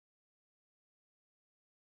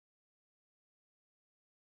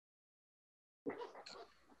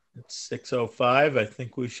It's 6:05. I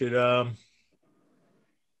think we should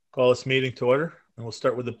call this meeting to order, and we'll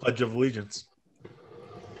start with the Pledge of Allegiance.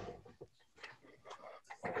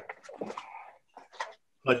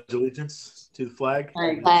 Pledge allegiance to the flag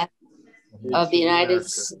of the United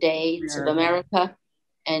States of America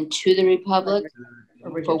and to the republic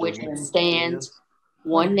for which it stands,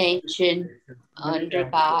 one nation, under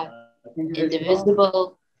God,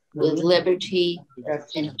 indivisible, with liberty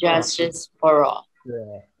and justice for all.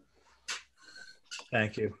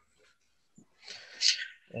 Thank you.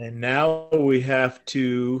 And now we have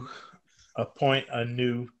to appoint a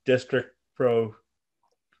new district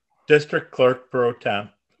clerk pro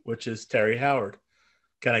temp, which is Terry Howard.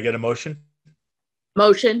 Can I get a motion?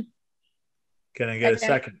 Motion. Can I get a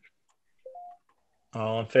second?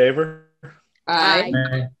 All in favor?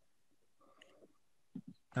 Aye.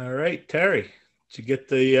 All right, Terry, did you get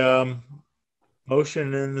the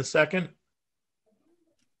motion in the second?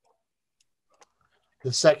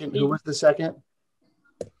 The second, who was the second?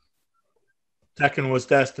 Second was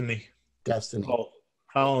Destiny. Destiny. Oh,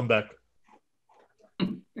 Hollenbeck.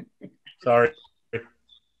 Sorry.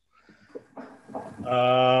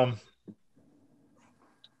 All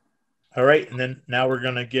right, and then now we're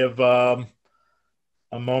going to give a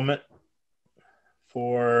moment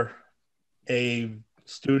for a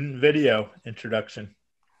student video introduction.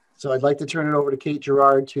 So I'd like to turn it over to Kate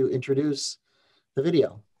Gerard to introduce the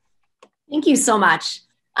video. Thank you so much.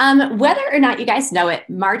 Whether or not you guys know it,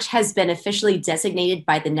 March has been officially designated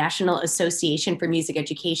by the National Association for Music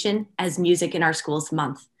Education as Music in Our Schools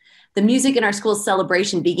Month. The Music in Our Schools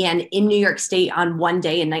celebration began in New York State on one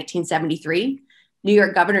day in 1973. New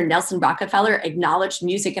York Governor Nelson Rockefeller acknowledged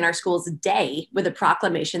Music in Our Schools Day with a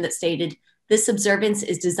proclamation that stated, "This observance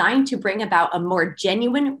is designed to bring about a more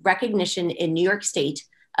genuine recognition in New York State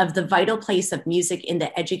of the vital place of music in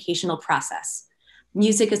the educational process.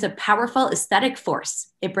 Music is a powerful aesthetic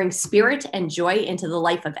force. It brings spirit and joy into the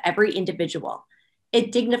life of every individual.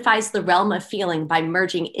 It dignifies the realm of feeling by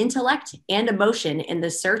merging intellect and emotion in the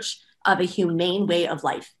search of a humane way of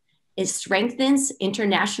life. It strengthens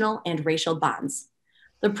international and racial bonds."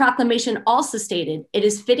 The proclamation also stated, "It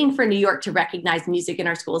is fitting for New York to recognize music in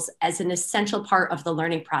our schools as an essential part of the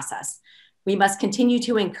learning process. We must continue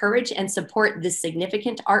to encourage and support this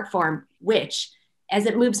significant art form, which, as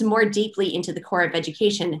it moves more deeply into the core of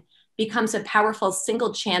education, becomes a powerful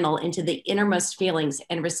single channel into the innermost feelings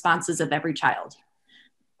and responses of every child."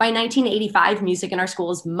 By 1985, Music in Our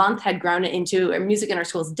Schools Month had grown into, or Music in Our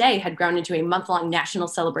Schools Day had grown into a month-long national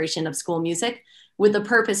celebration of school music with the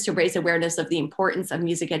purpose to raise awareness of the importance of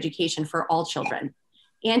music education for all children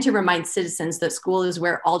and to remind citizens that school is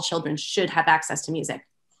where all children should have access to music.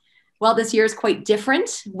 While this year is quite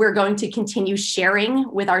different, we're going to continue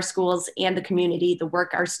sharing with our schools and the community the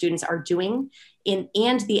work our students are doing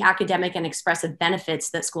and the academic and expressive benefits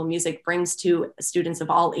that school music brings to students of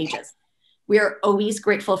all ages. We are always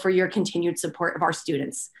grateful for your continued support of our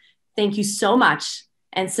students. Thank you so much.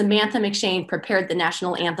 And Samantha McShane prepared the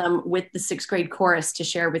national anthem with the 6th grade chorus to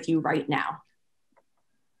share with you right now.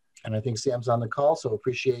 And I think Sam's on the call, so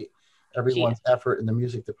appreciate everyone's effort in the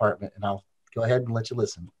music department. And I'll go ahead and let you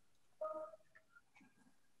listen.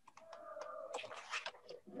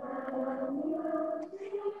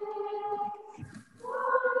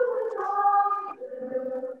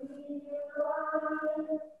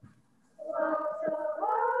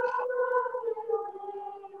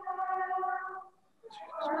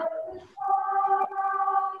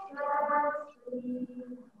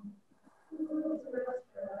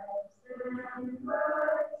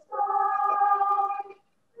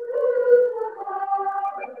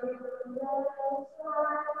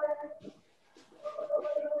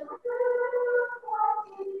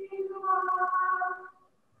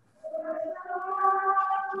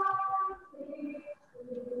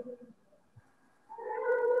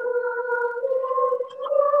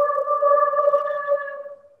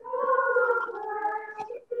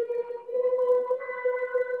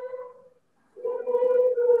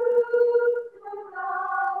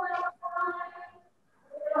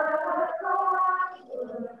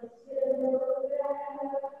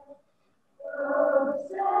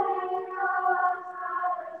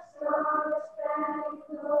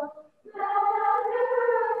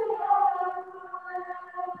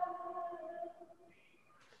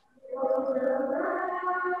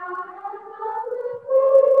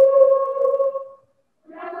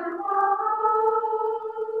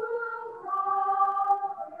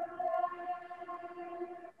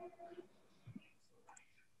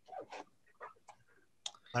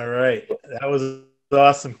 All right. That was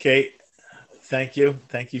awesome, Kate. Thank you.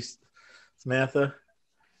 Thank you, Samantha.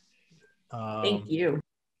 Thank you.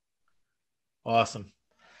 Awesome.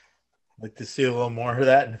 I'd like to see a little more of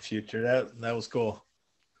that in the future. That was cool.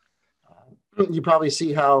 You probably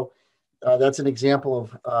see how that's an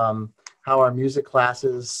example of how our music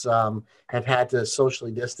classes have had to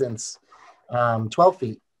socially distance 12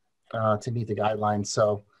 feet to meet the guidelines.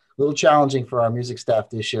 So a little challenging for our music staff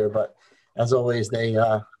this year, but as always, they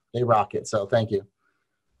rock it. So thank you.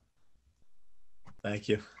 Thank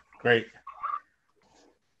you. Great.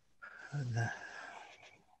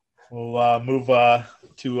 We'll move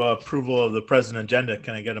to approval of the present agenda.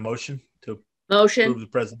 Can I get a motion to approve the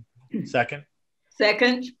present? Second?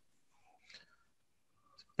 Second.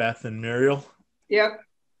 Beth and Muriel. Yep.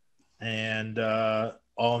 And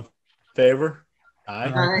all in favor?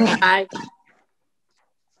 Aye. Aye.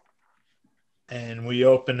 And we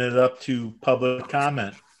open it up to public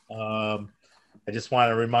comment. I just want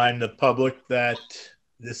to remind the public that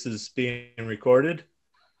this is being recorded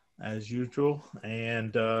as usual.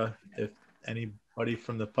 And if anybody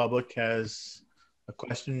from the public has a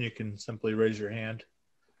question, you can simply raise your hand.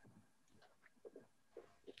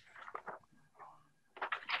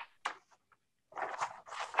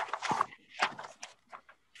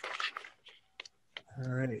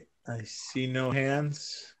 All right, I see no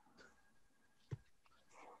hands.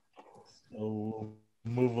 So we'll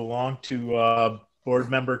move along to board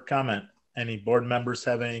member comment. Any board members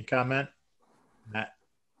have any comment? Matt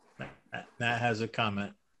has a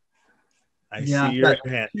comment. I see your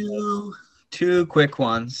hand. Two quick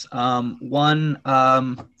ones. One,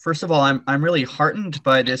 first of all, I'm really heartened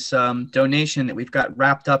by this donation that we've got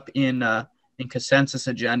wrapped up in consensus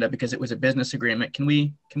agenda because it was a business agreement. Can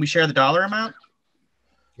we share the dollar amount?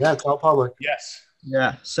 Yeah, it's all public. Yes.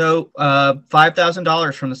 Yeah. So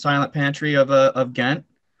 $5,000 from the Silent Pantry of Ghent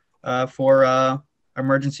for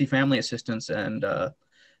emergency family assistance, and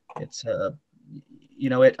it's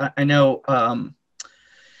I know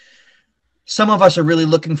some of us are really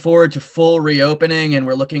looking forward to full reopening, and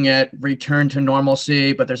we're looking at return to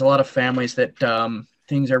normalcy, but there's a lot of families that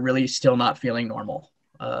things are really still not feeling normal.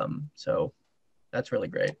 So that's really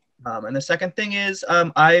great. And the second thing is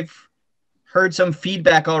I've heard some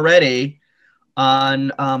feedback already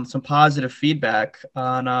on some positive feedback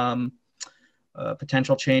on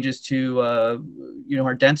potential changes to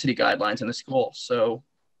our density guidelines in the school. So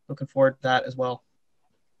looking forward to that as well.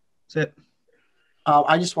 That's it.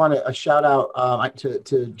 I just want to shout out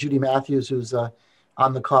to Judy Matthews, who's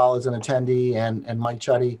on the call as an attendee, and Mike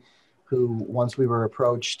Chuddy, who, once we were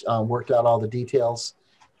approached, worked out all the details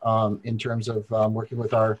in terms of working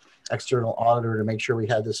with our external auditor to make sure we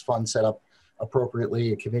had this fund set up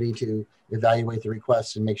appropriately, a committee to evaluate the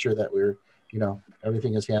requests and make sure that we're,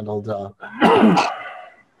 everything is handled.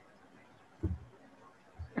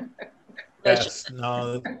 Yes,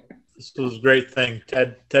 no, this was a great thing.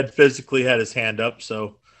 Ted physically had his hand up,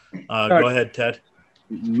 so go ahead, Ted.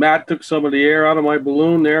 Matt took some of the air out of my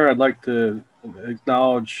balloon there. I'd like to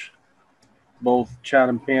acknowledge both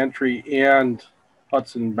Chatham Pantry and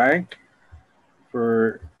Hudson Bank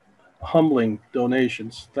for humbling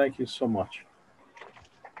donations. Thank you so much.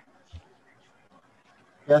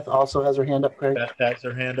 Beth also has her hand up, Craig. Beth has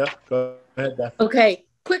her hand up. Go ahead, Beth. Okay,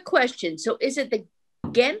 quick question. So is it the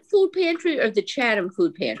Ghent Food Pantry or the Chatham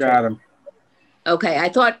Food Pantry? Chatham. Okay, I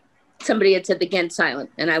thought somebody had said the Ghent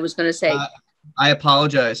silent, and I was going to say. I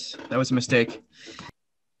apologize. That was a mistake.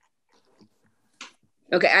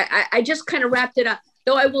 Okay, I just kind of wrapped it up.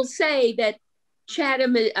 Though I will say that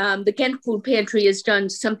Chatham, the Ghent Food Pantry has done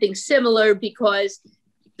something similar because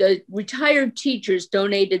the retired teachers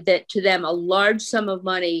donated that to them a large sum of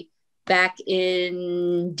money back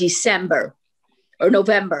in December or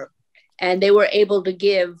November. And they were able to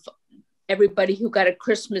give everybody who got a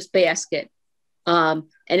Christmas basket an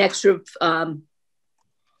extra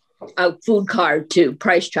a food card to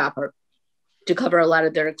Price Chopper to cover a lot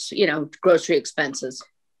of their, grocery expenses.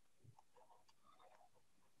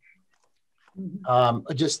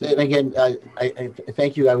 Just, and again, I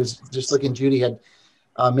thank you. I was just looking, Judy had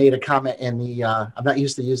made a comment in the, I'm not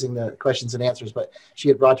used to using the questions and answers, but she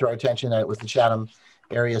had brought to our attention that it was the Chatham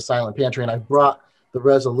Area Silent Pantry. And I brought the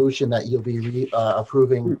resolution that you'll be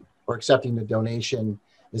approving or accepting the donation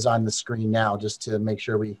is on the screen now, just to make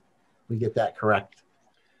sure we get that correct.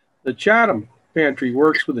 The Chatham Pantry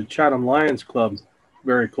works with the Chatham Lions Club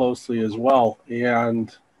very closely as well.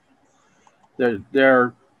 And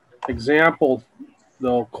their example,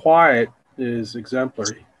 though quiet, is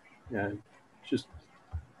exemplary. And just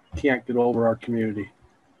can't get over our community.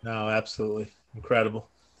 No, absolutely. Incredible.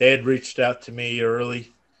 They had reached out to me earlier,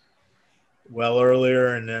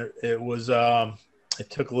 and it was, it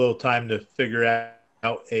took a little time to figure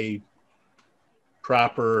out a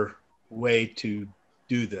proper way to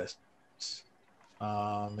do this.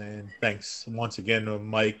 And thanks once again to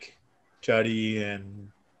Mike, Chuddy,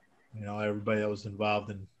 and everybody that was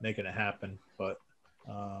involved in making it happen. But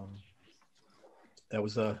that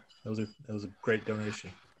was a great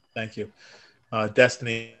donation. Thank you.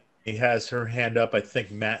 Destiny has her hand up. I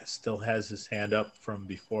think Matt still has his hand up from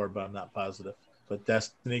before, but I'm not positive. But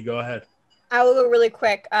Destiny, go ahead. I will go really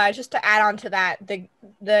quick. Just to add on to that,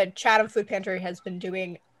 the Chatham Food Pantry has been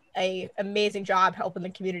doing an amazing job helping the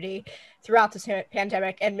community throughout this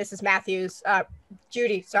pandemic, and Mrs. Matthews,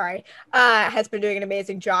 Judy, has been doing an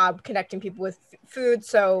amazing job connecting people with food.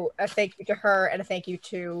 So a thank you to her and a thank you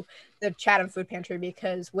to the Chatham Food Pantry,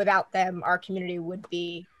 because without them, our community would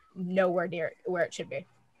be nowhere near where it should be.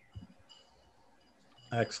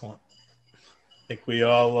 Excellent. I think we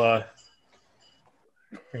all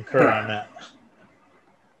concur on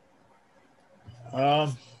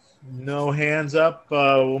that. No hands up.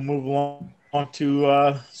 We'll move along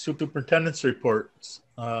to superintendent's reports.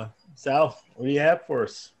 Sal, what do you have for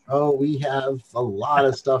us? Oh, we have a lot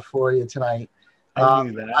of stuff for you tonight. I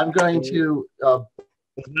knew that. I'm going to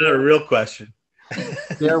it's not a real question.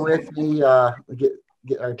 bear with me,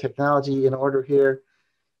 get our technology in order here.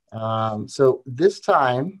 So this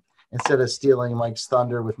time, instead of stealing Mike's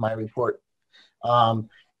thunder with my report,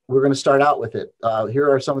 we're going to start out with it. Here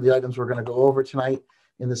are some of the items we're going to go over tonight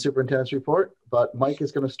in the superintendent's report, but Mike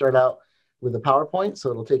is going to start out with a PowerPoint,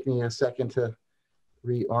 so it'll take me a second to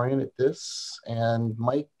reorient this. And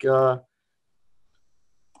Mike. All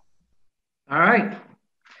right.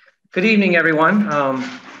 Good evening, everyone.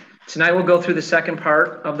 Tonight we'll go through the second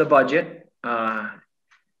part of the budget.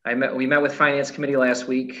 We met with Finance Committee last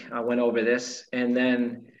week, went over this, and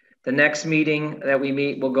then the next meeting that we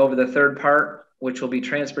meet, we'll go over the third part, which will be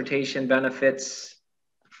transportation benefits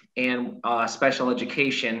and special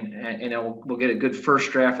education, and we'll get a good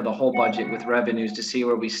first draft of the whole budget with revenues to see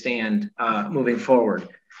where we stand moving forward.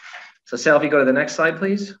 So Sal, if you go to the next slide,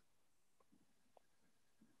 please.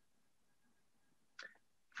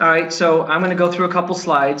 All right, so I'm going to go through a couple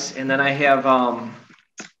slides, and then I have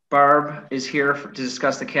Barb is here to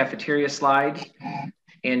discuss the cafeteria slide,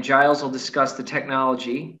 and Giles will discuss the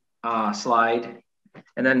technology slide.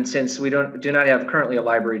 And then since we do not have currently a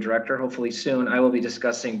library director, hopefully soon, I will be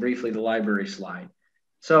discussing briefly the library slide.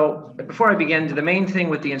 So before I begin, the main thing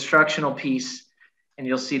with the instructional piece, and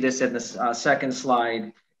you'll see this in the second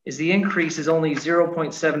slide, is the increase is only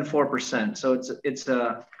 0.74%. So it's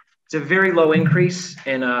a very low increase,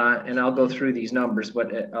 and I'll go through these numbers,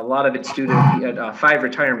 but a lot of it's due to 5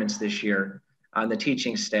 retirements this year on the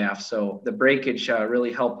teaching staff. So the breakage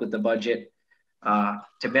really helped with the budget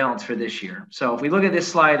to balance for this year. So if we look at this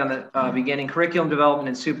slide on the beginning, curriculum development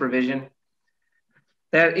and supervision,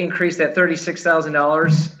 that increased at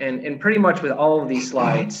 $36,000, and pretty much with all of these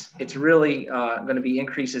slides, it's really going to be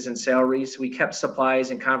increases in salaries. We kept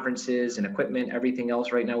supplies and conferences and equipment, everything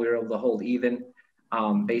else. Right now we were able to hold even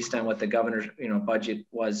based on what the governor's budget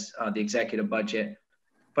was, the executive budget.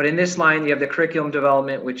 But in this line, you have the curriculum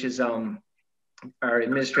development, which is our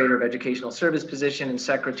administrator of educational service position and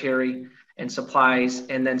secretary, and supplies,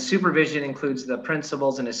 and then supervision includes the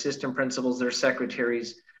principals and assistant principals, their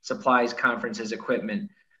secretaries, supplies, conferences, equipment.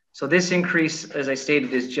 So this increase, as I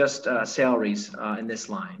stated, is just salaries in this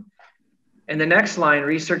line. And the next line,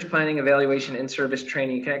 research planning, evaluation, in-service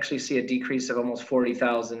training, you can actually see a decrease of almost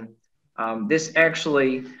 40,000.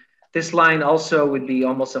 This line also would be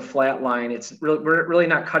almost a flat line. We're really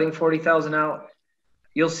not cutting 40,000 out.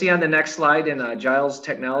 You'll see on the next slide in Giles'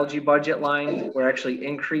 technology budget line, we're actually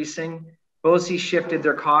increasing. BOCES shifted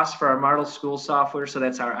their costs for our model school software. So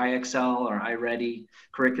that's our IXL, our iReady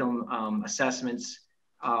curriculum assessments.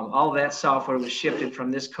 All of that software was shifted from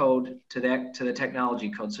this code to the technology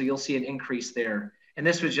code. So you'll see an increase there. And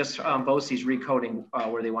this was just BOCES recoding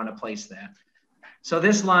where they want to place that. So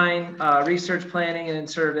this line, research planning and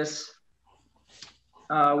in-service,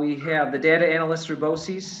 we have the data analyst through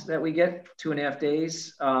BOCES that we get 2.5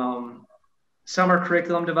 days. Summer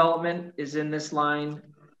curriculum development is in this line.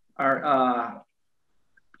 Our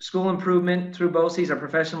school improvement through BOCES, our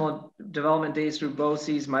professional development days through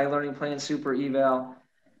BOCES, My Learning Plan, Super Eval.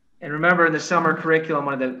 And remember, in the summer curriculum,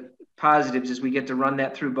 one of the positives is we get to run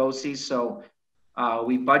that through BOCES. So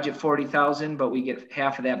we budget 40,000, but we get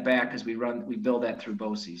half of that back because we build that through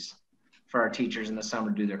BOCES for our teachers in the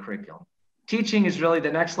summer to do their curriculum. Teaching is really,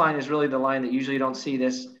 the next line is really the line that usually you don't see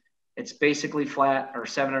this. It's basically flat, or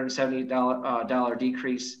 $770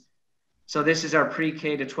 decrease. So this is our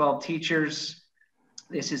pre-K to 12 teachers.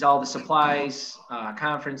 This is all the supplies,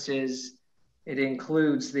 conferences. It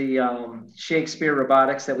includes the Shakespeare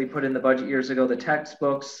robotics that we put in the budget years ago, the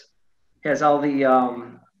textbooks. It has all the,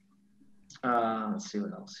 let's see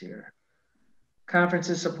what else here.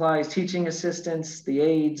 conferences, supplies, teaching assistants, the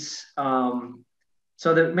aides.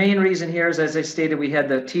 So the main reason here is, as I stated, we had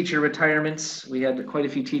the teacher retirements. We had quite a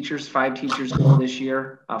few teachers, 5 teachers go this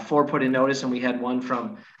year, 4 put in notice, and we had one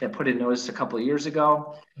that put in notice a couple of years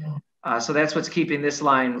ago. So that's what's keeping this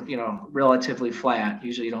line, relatively flat.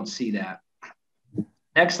 Usually you don't see that.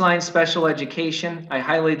 Next line, special education. I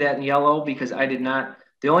highlighted that in yellow because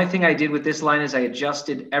the only thing I did with this line is I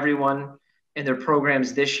adjusted everyone in their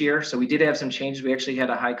programs this year. So we did have some changes. We actually had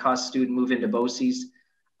a high cost student move into BOCES.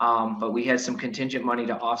 But we had some contingent money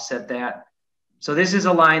to offset that. So this is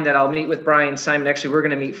a line that I'll meet with Brian Simon. Actually, we're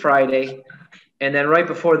going to meet Friday. And then right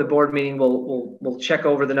before the board meeting, we'll check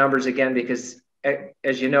over the numbers again, because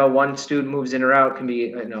as you know, one student moves in or out can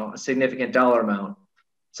be a significant dollar amount.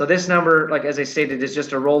 So this number, like as I stated, is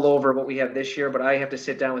just a rollover of what we have this year, but I have to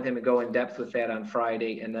sit down with him and go in depth with that on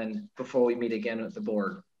Friday, and then before we meet again with the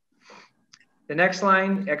board. The next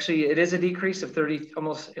line, actually, it is a decrease of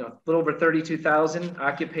almost a little over 32,000.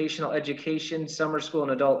 Occupational education, summer school,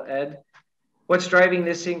 and adult ed. What's driving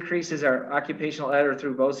this increase is our occupational ed, or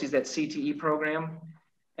through BOCES, that CTE program,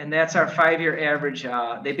 and that's our 5-year average.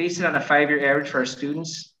 They base it on a 5-year average for our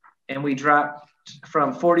students, and we dropped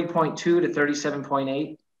from 40.2 to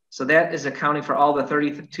 37.8. So that is accounting for all the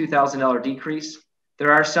 $32,000 decrease.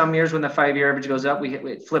 There are some years when the 5-year average goes up,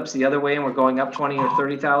 it flips the other way, and we're going up 20 or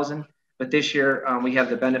 30,000. But this year, we have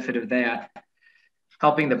the benefit of that,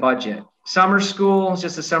 helping the budget. Summer school,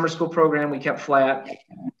 just a summer school program, we kept flat.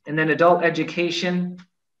 And then adult education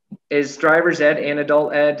is driver's ed and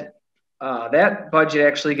adult ed. That budget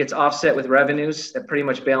actually gets offset with revenues. That pretty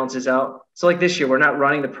much balances out. So like this year, we're not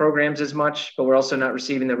running the programs as much, but we're also not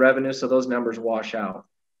receiving the revenue. So those numbers wash out.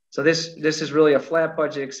 So this is really a flat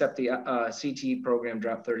budget, except the CTE program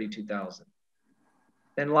dropped 32,000.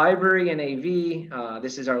 Then library and AV,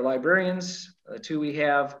 this is our librarians, the 2 we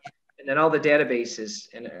have, and then all the databases.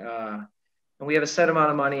 And we have a set amount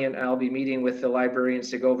of money, and I'll be meeting with the librarians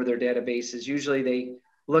to go over their databases. Usually they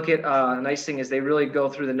look at, a nice thing is they really go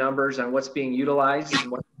through the numbers on what's being utilized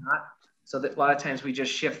and what's not. So that a lot of times we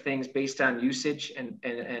just shift things based on usage and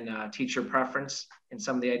teacher preference and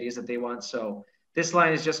some of the ideas that they want. So this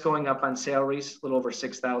line is just going up on salaries, a little over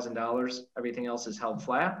 $6,000. Everything else is held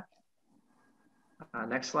flat.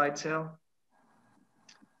 Next slide, Sal.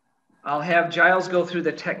 I'll have Giles go through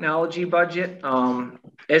the technology budget.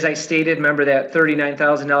 As I stated, remember that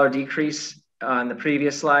 $39,000 decrease on the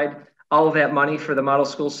previous slide. All of that money for the model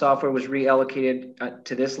school software was reallocated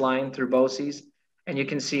to this line through BOCES. And you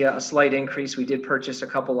can see a slight increase. We did purchase a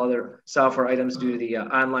couple other software items due to the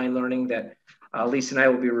online learning that Lisa and I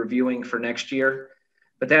will be reviewing for next year.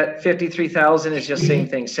 But that 53,000 is just same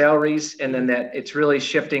thing, salaries, and then that it's really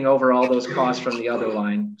shifting over all those costs from the other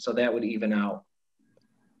line. So that would even out.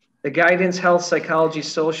 The guidance, health, psychology,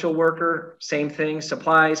 social worker, same thing,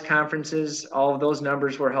 supplies, conferences, all of those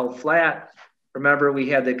numbers were held flat. Remember, we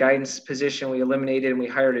had the guidance position we eliminated, and we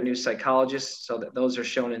hired a new psychologist. So that those are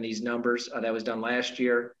shown in these numbers. That was done last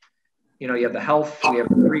year. You have the health, we have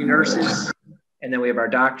 3 nurses, and then we have our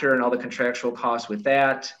doctor and all the contractual costs with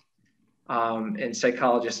that. And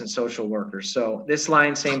psychologists and social workers. So this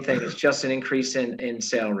line, same thing, it's just an increase in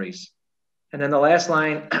salaries. And then the last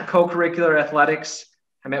line, co-curricular athletics.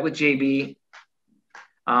 I met with JB.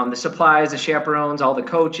 The supplies, the chaperones, all the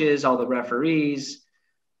coaches, all the referees,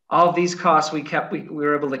 all of these costs we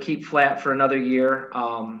were able to keep flat for another year.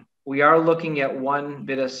 We are looking at one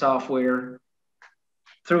bit of software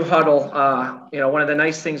through Huddle. One of the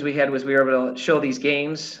nice things we had was we were able to show these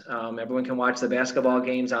games. Everyone can watch the basketball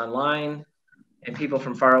games online, and people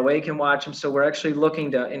from far away can watch them. So we're actually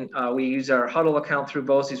looking to, we use our Huddle account through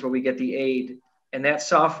BOCES where we get the aid. And that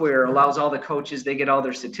software allows all the coaches, they get all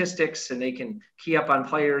their statistics and they can key up on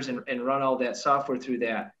players and run all that software through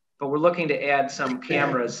that. But we're looking to add some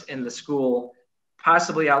cameras in the school,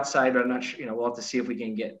 possibly outside, but I'm not sure, we'll have to see if we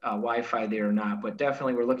can get Wi-Fi there or not. But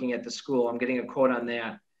definitely we're looking at the school. I'm getting a quote on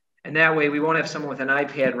that. And that way we won't have someone with an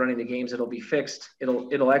iPad running the games. It'll be fixed.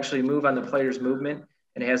 It'll actually move on the player's movement,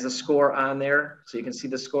 and it has the score on there. So you can see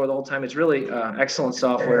the score the whole time. It's really excellent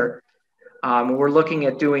software. We're looking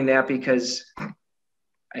at doing that because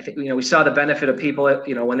I think, we saw the benefit of people,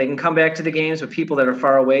 when they can come back to the games with people that are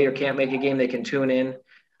far away or can't make a game, they can tune in.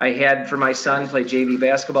 I had, for my son, play JV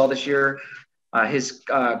basketball this year. His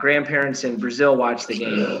grandparents in Brazil watched the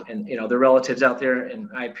game, and, the relatives out there, and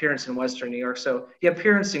I have parents in Western New York. So you have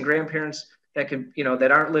parents and grandparents that could,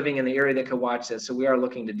 that aren't living in the area that could watch this. So we are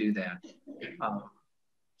looking to do that.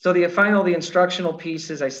 So the instructional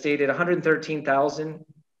pieces, I stated 113,000.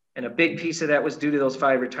 And a big piece of that was due to those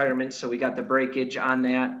 5 retirements. So we got the breakage on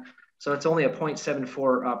that. So it's only a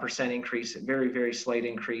 0.74% increase, a very, very slight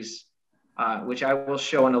increase. which I will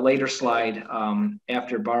show on a later slide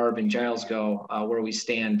after Barb and Giles go, where we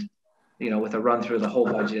stand, with a run through of the whole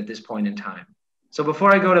budget at this point in time. So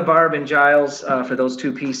before I go to Barb and Giles for those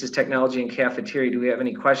two pieces, technology and cafeteria, do we have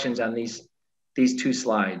any questions on these two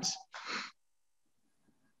slides?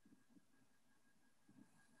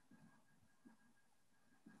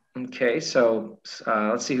 Okay, so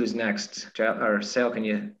let's see who's next. Or Sal, can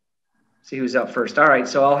you see who's up first? All right,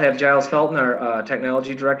 so I'll have Giles Felton, our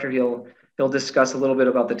technology director. He'll discuss a little bit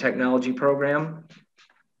about the technology program.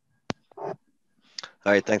 All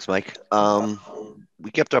right, thanks, Mike. We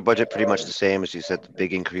kept our budget pretty much the same. As you said, the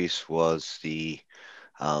big increase was the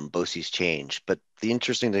BOCES change. But the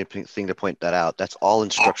interesting thing to point that out, that's all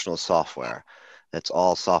instructional software. That's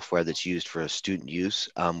all software that's used for student use.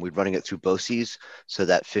 We're running it through BOCES, so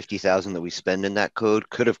that $50,000 that we spend in that code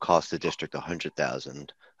could have cost the district $100,000,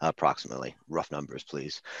 approximately. Rough numbers,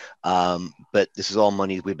 please. But this is all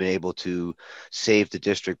money we've been able to save the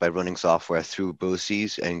district by running software through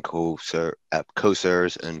BOCES and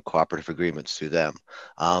COSERs and cooperative agreements through them.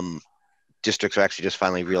 Districts are actually just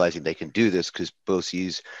finally realizing they can do this because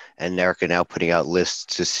BOCES and NERC are now putting out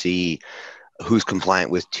lists to see who's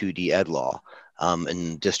compliant with 2D ed law.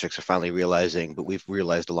 And districts are finally realizing, but we've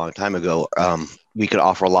realized a long time ago, we could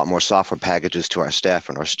offer a lot more software packages to our staff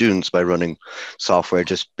and our students by running software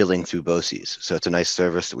just billing through BOCES. So it's a nice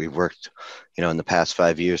service that we've worked, in the past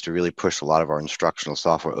 5 years to really push a lot of our instructional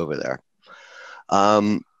software over there.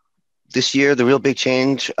 This year, the real big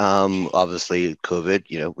change, obviously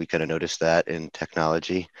COVID, we kind of noticed that in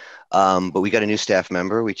technology, but we got a new staff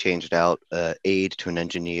member. We changed out aide to an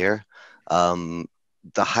engineer.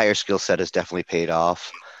 The higher skill set has definitely paid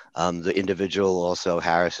off. The individual also,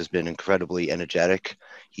 Harris, has been incredibly energetic.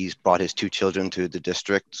 He's brought his 2 children to the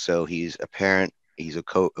district. So he's a parent, he's a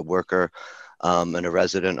worker, and a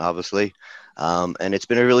resident, obviously. And it's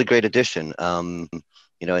been a really great addition.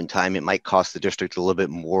 In time, it might cost the district a little bit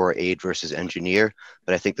more aid versus engineer,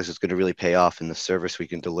 but I think this is going to really pay off in the service we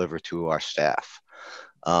can deliver to our staff.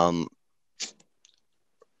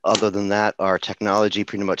 Other than that, our technology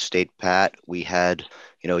pretty much stayed pat. We had,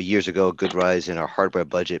 years ago, a good rise in our hardware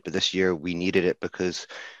budget, but this year we needed it because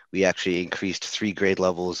we actually increased 3 grade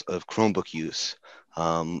levels of Chromebook use.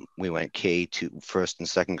 We went K to first and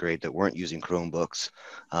second grade that weren't using Chromebooks.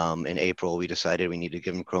 In April, we decided we needed to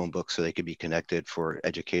give them Chromebooks so they could be connected for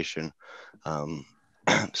education.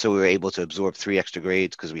 So we were able to absorb 3 extra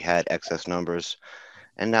grades because we had excess numbers.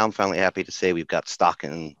 And now I'm finally happy to say we've got stock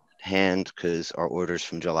in hand because our orders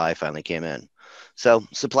from July finally came in. So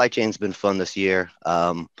supply chain's been fun this year,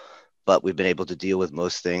 but we've been able to deal with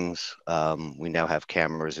most things. We now have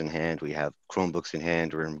cameras in hand. We have Chromebooks in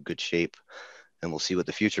hand. We're in good shape, and we'll see what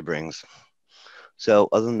the future brings. So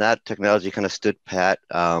other than that, technology kind of stood pat.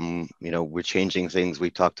 We're changing things.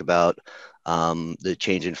 We talked about the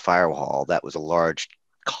change in firewall. That was a large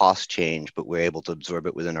cost change, but we're able to absorb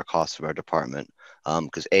it within our costs of our department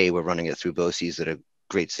because A, we're running it through BOCES that are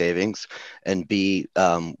great savings, and B,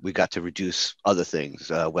 we got to reduce other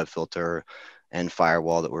things, web filter and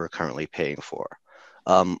firewall that we're currently paying for.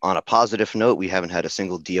 On a positive note, we haven't had a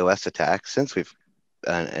single DOS attack since we've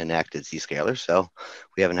enacted Zscaler, so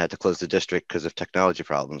we haven't had to close the district because of technology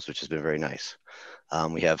problems, which has been very nice.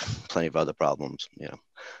 We have plenty of other problems,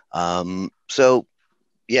 so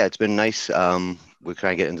yeah, it's been nice. We're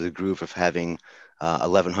trying to get into the groove of having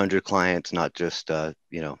 1,100 clients, not just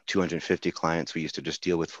 250 clients. We used to just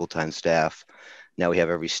deal with full-time staff. Now we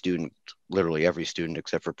have every student, literally every student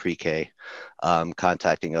except for pre-K,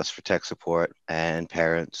 contacting us for tech support, and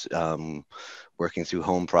parents working through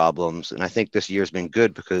home problems. And I think this year's been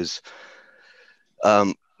good because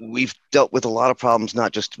we've dealt with a lot of problems,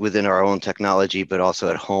 not just within our own technology, but also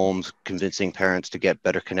at homes, convincing parents to get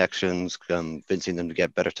better connections, convincing them to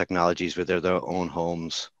get better technologies with their own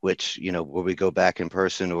homes, which, will we go back in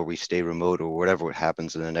person or we stay remote or whatever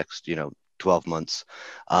happens in the next, 12 months,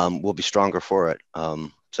 we'll be stronger for it.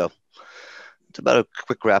 So it's about a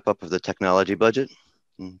quick wrap up of the technology budget.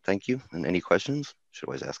 Thank you. And any questions? Should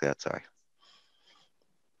always ask that, sorry.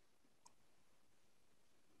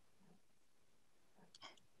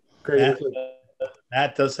 Great.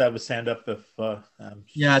 Matt does have a hand up if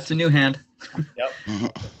yeah, it's a new hand. Yep.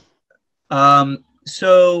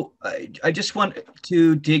 So I just want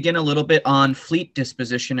to dig in a little bit on fleet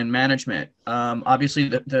disposition and management. Obviously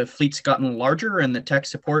the fleet's gotten larger and the tech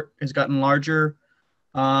support has gotten larger.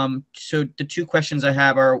 So the 2 questions I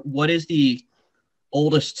have are, what is the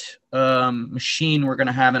oldest machine we're going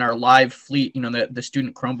to have in our live fleet, the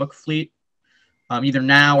student Chromebook fleet? Either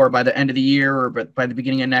now or by the end of the year or by the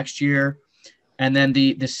beginning of next year. And then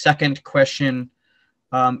the second question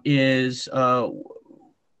is,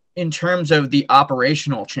 in terms of the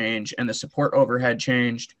operational change and the support overhead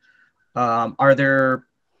changed, are there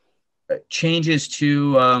changes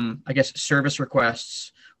to, I guess, service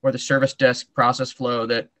requests or the service desk process flow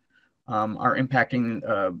that are impacting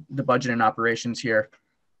the budget and operations here?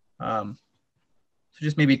 So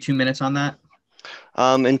just maybe 2 minutes on that.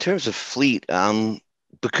 In terms of fleet,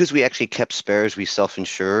 because we actually kept spares, we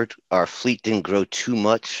self-insured. Our fleet didn't grow too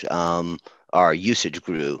much. Our usage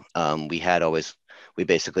grew. We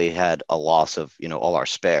basically had a loss of, all our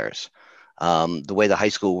spares. The way the high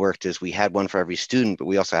school worked is we had one for every student, but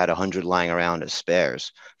we also had 100 lying around as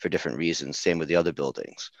spares for different reasons. Same with the other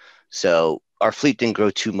buildings. So our fleet didn't grow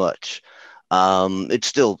too much. It's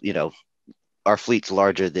still, our fleet's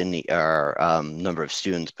larger than our number of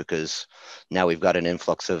students because now we've got an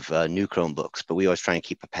influx of new Chromebooks, but we always try and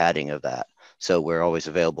keep a padding of that. So we're always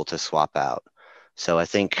available to swap out. So I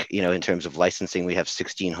think, in terms of licensing, we have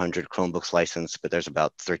 1,600 Chromebooks licensed, but there's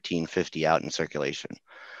about 1,350 out in circulation.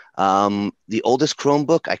 The oldest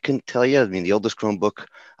Chromebook, I couldn't tell you. I mean, the oldest Chromebook,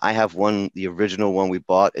 I have one, the original one we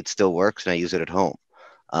bought, it still works and I use it at home.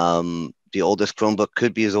 The oldest Chromebook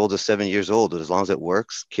could be as old as 7 years old, but as long as it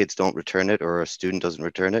works, kids don't return it or a student doesn't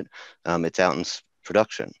return it, it's out in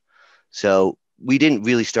production. So we didn't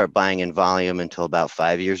really start buying in volume until about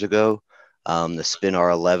 5 years ago, the Spin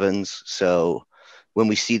R11s. So when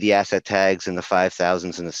we see the asset tags in the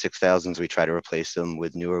 5,000s and the 6,000s, we try to replace them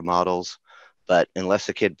with newer models. But unless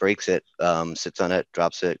a kid breaks it, sits on it,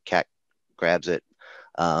 drops it, cat grabs it,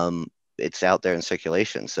 it's out there in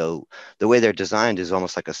circulation. So the way they're designed is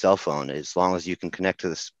almost like a cell phone. As long as you can connect to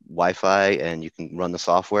this Wi-Fi and you can run the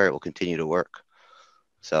software, it will continue to work.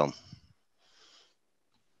 So.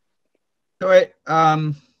 All right.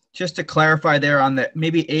 Just to clarify there on that,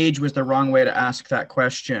 maybe age was the wrong way to ask that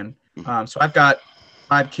question. So I've got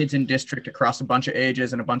 5 kids in district across a bunch of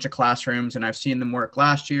ages and a bunch of classrooms, and I've seen them work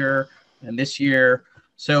last year and this year.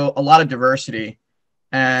 So a lot of diversity.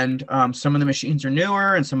 And some of the machines are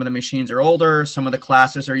newer and some of the machines are older. Some of the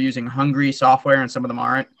classes are using Hungry software and some of them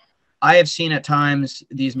aren't. I have seen at times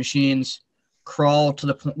these machines crawl to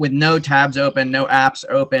the point with no tabs open, no apps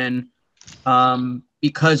open,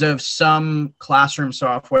 because of some classroom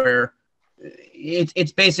software.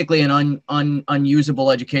 It's basically an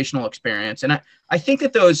unusable educational experience. And I think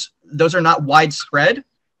that those are not widespread,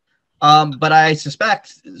 but I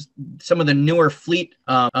suspect some of the newer fleet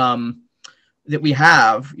that we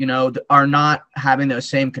have, are not having those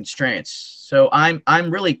same constraints. So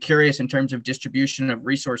I'm really curious in terms of distribution of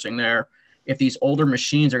resourcing there, if these older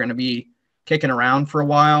machines are going to be kicking around for a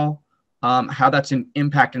while, how that's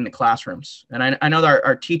impacting the classrooms. And I know that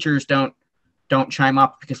our teachers don't chime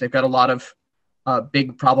up because they've got a lot of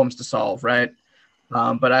big problems to solve, right?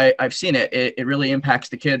 But I've seen it. It really impacts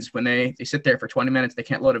the kids when they sit there for 20 minutes, they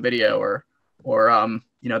can't load a video or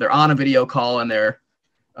they're on a video call and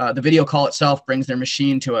the video call itself brings their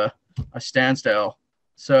machine to a standstill.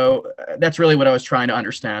 So that's really what I was trying to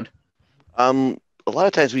understand. A lot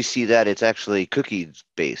of times we see that it's actually cookies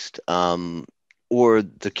based, or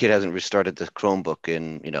the kid hasn't restarted the Chromebook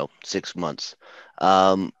in 6 months.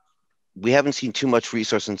 We haven't seen too much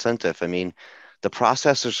resource incentive. I mean, the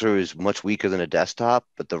processor is much weaker than a desktop,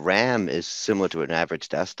 but the RAM is similar to an average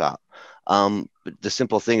desktop. The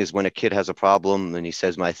simple thing is when a kid has a problem and he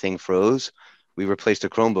says, my thing froze, we replace the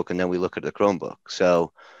Chromebook and then we look at the Chromebook.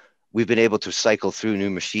 So we've been able to cycle through new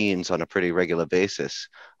machines on a pretty regular basis.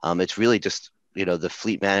 It's really just, the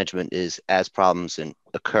fleet management is as problems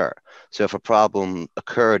occur. So if a problem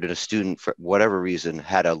occurred and a student, for whatever reason,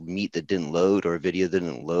 had a meet that didn't load or a video that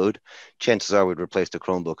didn't load, chances are we'd replace the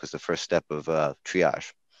Chromebook as the first step of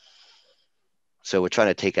triage. So we're trying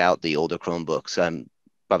to take out the older Chromebooks.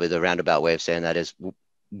 Probably the roundabout way of saying that is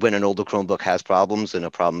when an older Chromebook has problems and a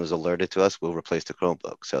problem is alerted to us, we'll replace the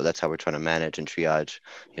Chromebook. So that's how we're trying to manage and triage,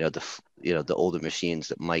 the older machines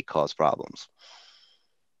that might cause problems.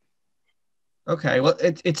 Okay, well,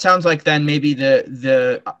 it sounds like then maybe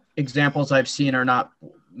the examples I've seen are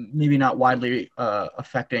maybe not widely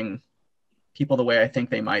affecting people the way I think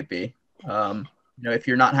they might be. If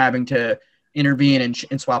you're not having to intervene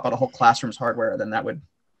and swap out a whole classroom's hardware, then that would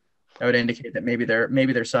indicate that maybe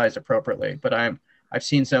they're sized appropriately. But I've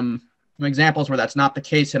seen some examples where that's not the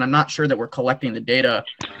case, and I'm not sure that we're collecting the data.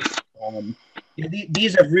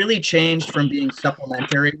 These have really changed from being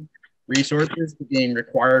supplementary resources to being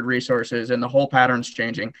required resources, and the whole pattern's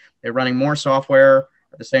changing. They're running more software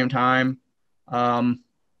at the same time. So,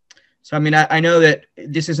 I mean, I know that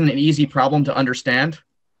this isn't an easy problem to understand.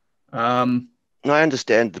 No, I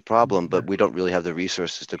understand the problem, but we don't really have the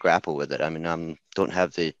resources to grapple with it. I mean, don't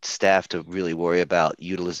have the staff to really worry about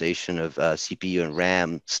utilization of CPU and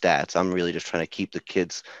RAM stats. I'm really just trying to keep the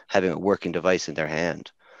kids having a working device in their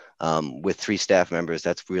hand. With 3 staff members,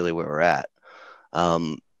 that's really where we're at.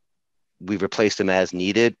 We replaced them as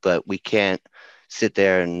needed, but we can't sit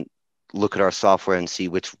there and look at our software and see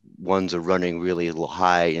which ones are running really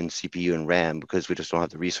high in CPU and RAM because we just don't have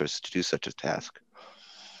the resources to do such a task.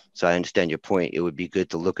 So I understand your point. It would be good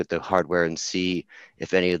to look at the hardware and see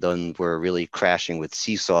if any of them were really crashing with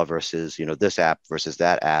Seesaw versus, this app versus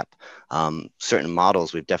that app. Certain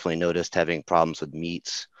models we've definitely noticed having problems with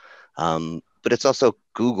meets. But it's also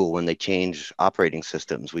Google when they change operating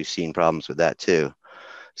systems. We've seen problems with that too.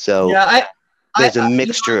 So yeah, there's a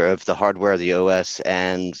mixture of the hardware, the OS,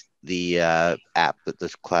 and the app that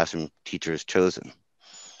the classroom teacher has chosen.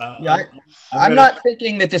 Yeah, I'm not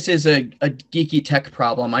thinking that this is a geeky tech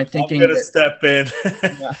problem. I'm thinking I'm going to step in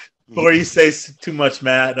before you say too much,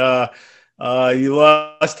 Matt. You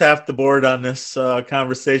lost half the board on this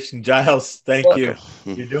conversation. Giles, thank you.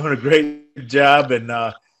 You're doing a great job. And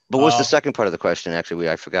but what's the second part of the question? Actually,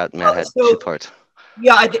 I forgot. Matt had 2 parts.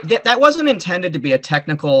 Yeah, that wasn't intended to be a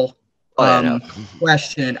technical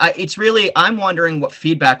question. It's really, I'm wondering what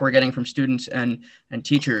feedback we're getting from students and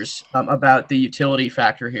teachers about the utility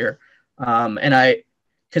factor here.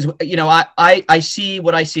 Because I see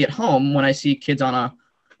what I see at home when I see kids on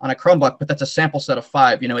a Chromebook, but that's a sample set of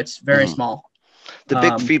 5. It's very small. The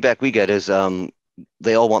big feedback we get is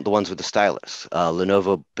they all want the ones with the stylus.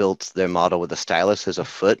 Lenovo built their model with a stylus as a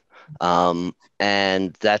foot,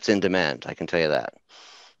 and that's in demand. I can tell you that.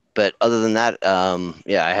 But other than that,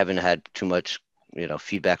 I haven't had too much,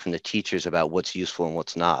 feedback from the teachers about what's useful and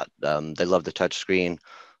what's not. They love the touch screen.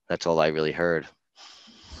 That's all I really heard.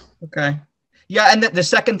 Okay. Yeah, and the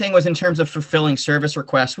second thing was in terms of fulfilling service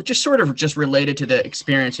requests, which is sort of just related to the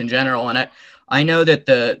experience in general. And I know that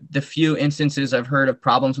the few instances I've heard of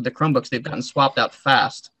problems with the Chromebooks, they've gotten swapped out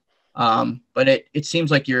fast. But it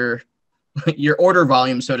seems like your order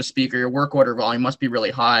volume, so to speak, or your work order volume must be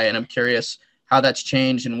really high. And I'm curious how that's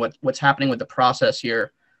changed and what's happening with the process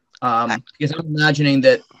here. Because I'm imagining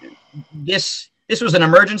that this was an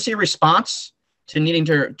emergency response to needing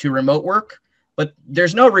to remote work, but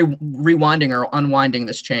there's no rewinding or unwinding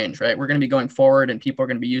this change, right? We're going to be going forward and people are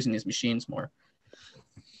going to be using these machines more.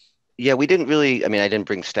 Yeah, we didn't really, I didn't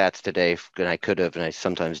bring stats today, and I could have, and I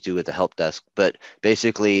sometimes do at the help desk, but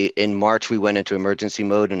basically in March, we went into emergency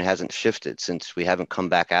mode and it hasn't shifted since we haven't come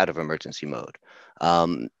back out of emergency mode.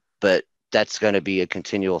 But that's going to be a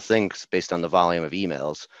continual thing based on the volume of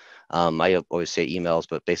emails. I always say emails,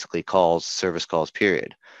 but basically calls, service calls,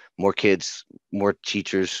 period. More kids, more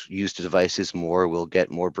teachers use the devices, more will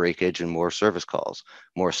get more breakage and more service calls,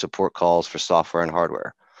 more support calls for software and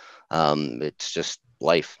hardware. It's just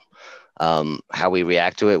life. How we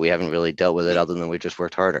react to it, we haven't really dealt with it other than we just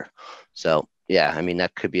worked harder. So yeah,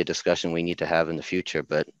 that could be a discussion we need to have in the future,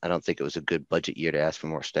 but I don't think it was a good budget year to ask for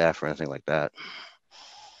more staff or anything like that.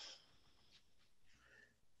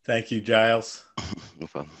 Thank you, Giles. No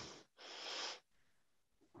problem.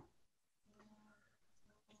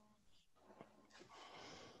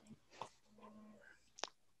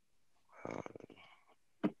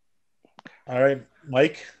 All right,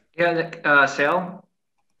 Mike. Yeah, Sal.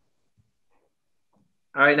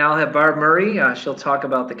 All right, now I'll have Barb Murray. She'll talk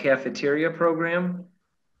about the cafeteria program.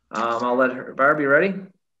 I'll let her. Barb, you ready?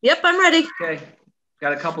 Yep, I'm ready. Okay,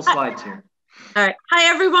 got a couple slides here. All right.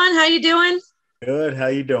 Hi, everyone. How you doing? Good. How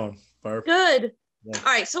you doing, Barb? Good. Yeah.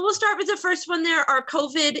 All right. So we'll start with the first one there, our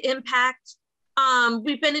COVID impact.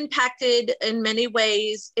 We've been impacted in many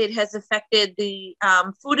ways. It has affected the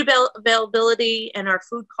food availability and our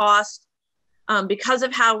food cost. Because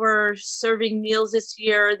of how we're serving meals this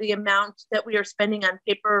year, the amount that we are spending on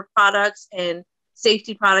paper products and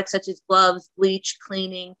safety products such as gloves, bleach,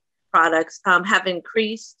 cleaning products have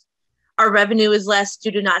increased. Our revenue is less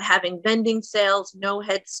due to not having vending sales, no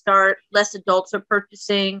head start, less adults are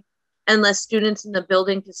purchasing, and less students in the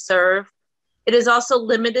building to serve. It has also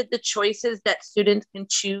limited the choices that students can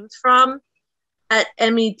choose from. At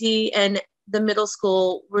MED and the middle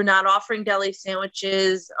school, we're not offering deli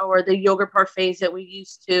sandwiches or the yogurt parfaits that we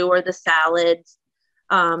used to, or the salads.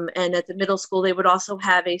 And at the middle school, they would also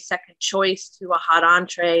have a second choice to a hot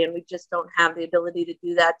entree, and we just don't have the ability to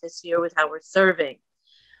do that this year with how we're serving.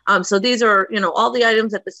 So these are, all the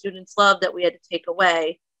items that the students love that we had to take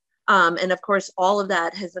away. And of course, all of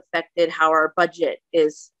that has affected how our budget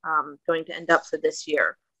is going to end up for this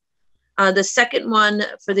year. The second one,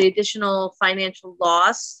 for the additional financial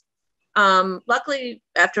loss, luckily,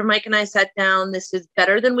 after Mike and I sat down, this is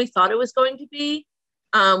better than we thought it was going to be.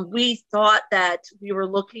 We thought that we were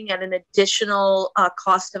looking at an additional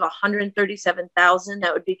cost of $137,000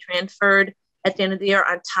 that would be transferred at the end of the year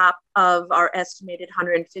on top of our estimated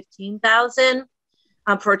 $115,000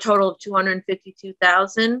 for a total of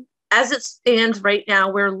 $252,000. As it stands right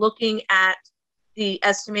now, we're looking at the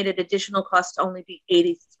estimated additional cost to only be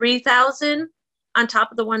 $83,000 on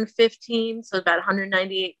top of the $115,000, so about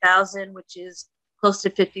 $198,000, which is close to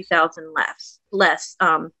 $50,000 less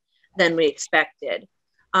than we expected.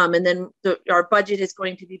 And then our budget is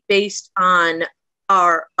going to be based on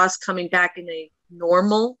us coming back in a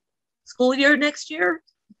normal school year next year,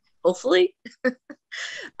 hopefully.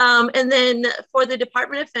 And then for the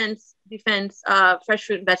Department of Defense Fresh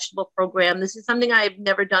Fruit and Vegetable Program, this is something I've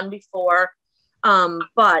never done before,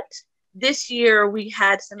 but this year we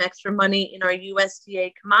had some extra money in our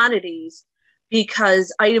USDA commodities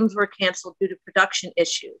because items were canceled due to production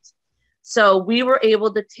issues. So we were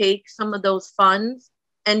able to take some of those funds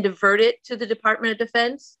and divert it to the Department of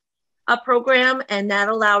Defense program, and that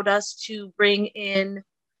allowed us to bring in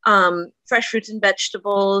fresh fruits and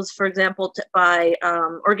vegetables, for example, to buy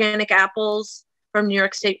organic apples from New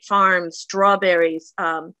York State farms, strawberries,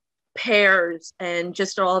 pears, and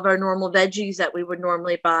just all of our normal veggies that we would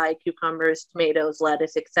normally buy, cucumbers, tomatoes,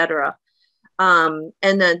 lettuce, etc. And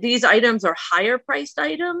then these items are higher priced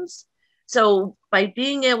items. So by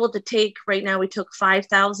being able to take, right now we took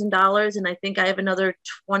 $5,000, and I think I have another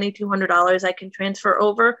 $2,200 I can transfer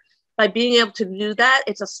over. By being able to do that,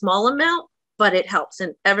 it's a small amount, but it helps,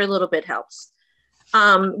 and every little bit helps.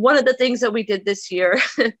 One of the things that we did this year,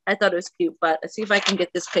 I thought it was cute, but let's see if I can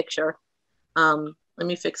get this picture. Let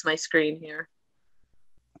me fix my screen here.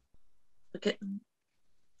 Okay.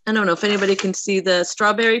 I don't know if anybody can see the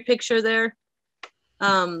strawberry picture there.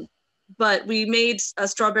 But we made a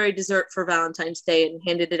strawberry dessert for Valentine's Day and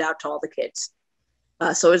handed it out to all the kids.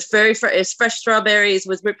 So it's it's fresh strawberries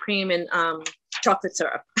with whipped cream and chocolate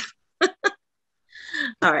syrup.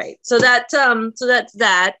 All right, so that's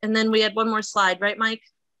that. And then we had one more slide, right, Mike?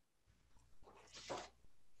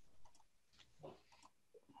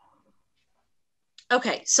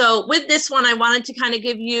 Okay, so with this one, I wanted to kind of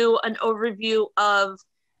give you an overview of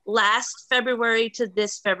last February to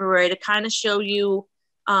this February to kind of show you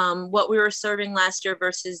what we were serving last year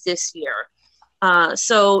versus this year.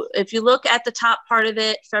 So if you look at the top part of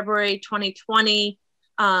it, February 2020,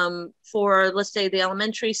 for let's say the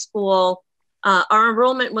elementary school, our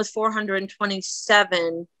enrollment was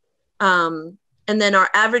 427. And then our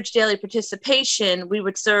average daily participation, we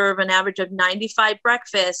would serve an average of 95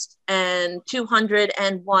 breakfast and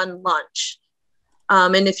 201 lunch.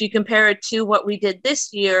 And if you compare it to what we did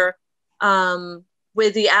this year,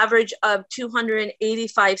 with the average of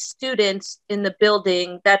 285 students in the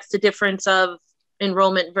building, that's the difference of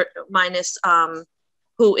enrollment minus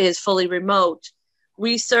who is fully remote.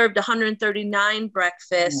 We served 139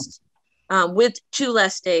 breakfasts with 2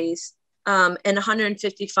 less days and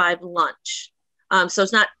 155 lunch. So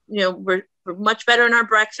it's not, we're much better in our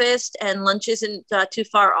breakfast, and lunch isn't too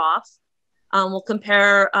far off. We'll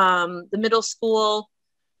compare the middle school,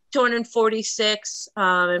 246,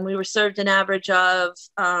 and we were served an average of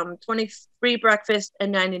 23 breakfast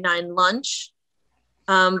and 99 lunch,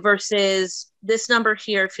 versus this number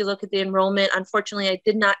here. If you look at the enrollment, unfortunately, I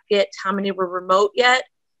did not get how many were remote yet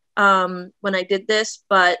when I did this,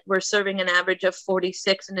 but we're serving an average of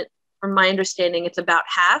 46, and from my understanding, it's about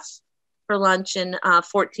half for lunch and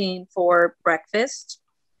 14 for breakfast.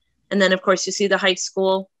 And then, of course, you see the high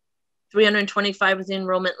school, 325 was the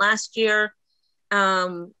enrollment last year.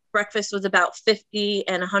 Breakfast was about 50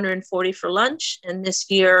 and 140 for lunch. And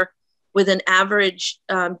this year, with an average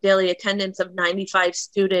daily attendance of 95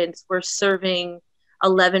 students, we're serving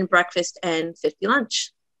 11 breakfast and 50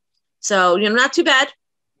 lunch. So, not too bad.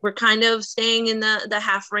 We're kind of staying in the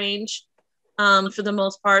half range for the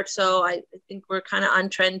most part. So I think we're kind of on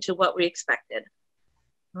trend to what we expected.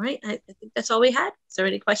 All right, I think that's all we had. Is there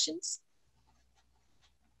any questions?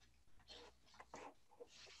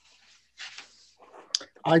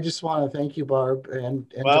 I just want to thank you, Barb. And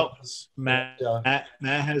well, Matt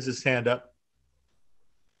has his hand up.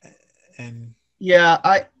 And yeah,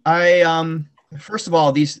 I first of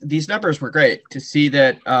all, these numbers were great to see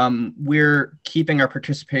that we're keeping our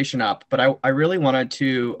participation up. But I really wanted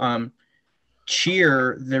to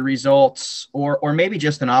cheer the results, or maybe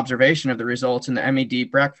just an observation of the results in the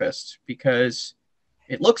MED breakfast, because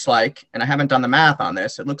it looks like, and I haven't done the math on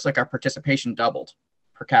this, it looks like our participation doubled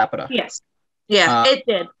per capita. Yes. Yeah, it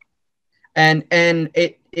did. And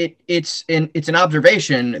it's an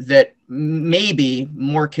observation that maybe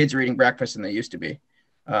more kids are eating breakfast than they used to be.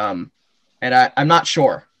 And I'm not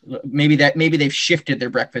sure. maybe they've shifted their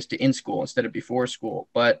breakfast to in school instead of before school.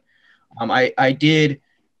 But I did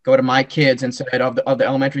go to my kids and said, of the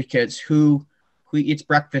elementary kids, who eats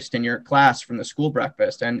breakfast in your class from the school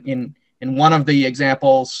breakfast? And in one of the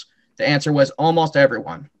examples, the answer was almost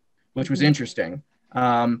everyone, which was interesting.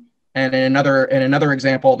 And in another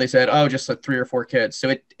example, they said, oh, just like 3 or 4 kids.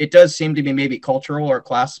 So it does seem to be maybe cultural or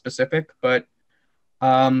class specific, but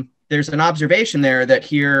there's an observation there that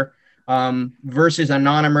here versus a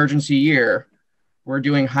non-emergency year, we're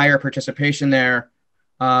doing higher participation there.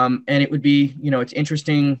 And it would be, it's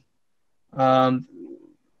interesting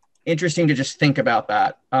to just think about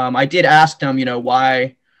that. I did ask them,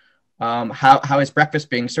 why, how is breakfast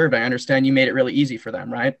being served? I understand you made it really easy for them,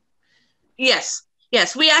 right? Yes.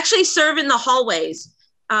 We actually serve in the hallways,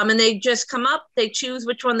 and they just come up, they choose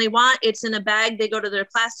which one they want. It's in a bag. They go to their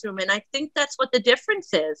classroom. And I think that's what the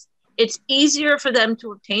difference is. It's easier for them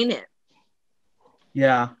to obtain it.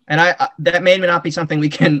 Yeah. And that may not be something we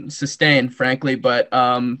can sustain, frankly, but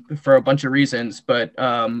for a bunch of reasons, but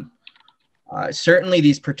certainly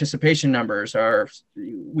these participation numbers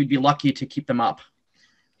we'd be lucky to keep them up.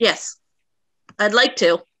 Yes, I'd like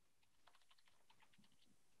to.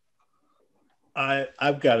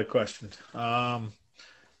 I've got a question, kind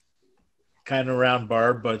of around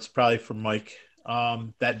Barb, but it's probably for Mike.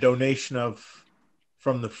 That donation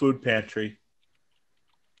from the food pantry,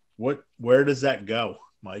 where does that go,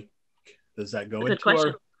 Mike? Does that go into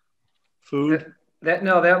our food? That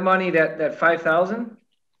money, that 5,000.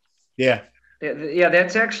 Yeah,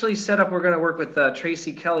 that's actually set up. We're going to work with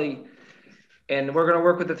Tracy Kelly, and we're going to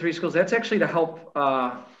work with the 3 schools. That's actually to help.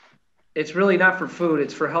 It's really not for food.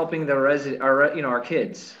 It's for helping our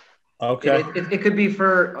kids. Okay. It could be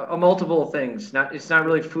for multiple things. It's not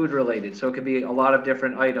really food related. So it could be a lot of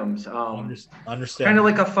different items. Understand. Kind of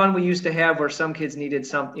like a fund we used to have where some kids needed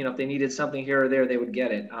something. If they needed something here or there, they would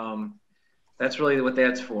get it. That's really what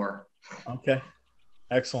that's for. Okay.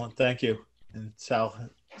 Excellent. Thank you. And Sal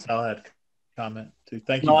had a comment too.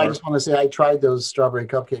 Thank you. No, Barb. I just want to say I tried those strawberry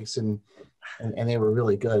cupcakes and they were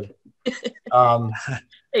really good.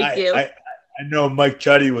 Thank you. I know Mike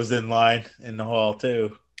Chuddy was in line in the hall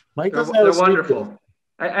too. Mike, they're wonderful.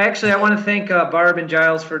 I want to thank Barb and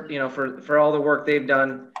Giles for all the work they've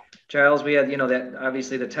done. Giles, we had that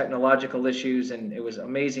obviously the technological issues, and it was an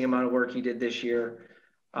amazing amount of work he did this year,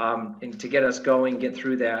 and to get us going, get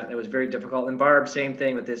through that. It was very difficult. And Barb, same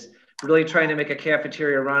thing with this, really trying to make a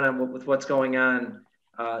cafeteria run with what's going on.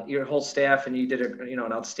 Your whole staff, and you did an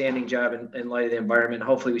outstanding job in light of the environment.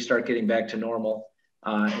 Hopefully we start getting back to normal,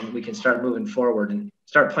 and we can start moving forward and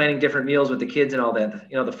start planning different meals with the kids and all that,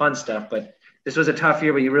 the fun stuff. But this was a tough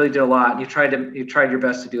year, but you really did a lot. You tried your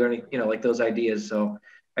best to do like those ideas. So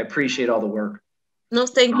I appreciate all the work. No,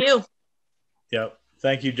 thank you. Yep.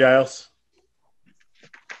 Thank you, Giles.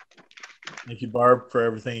 Thank you, Barb, for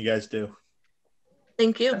everything you guys do.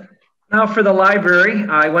 Thank you. Now for the library,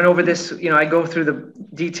 I went over this, I go through the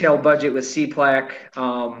detailed budget with CPLAC.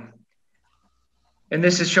 And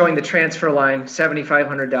this is showing the transfer line,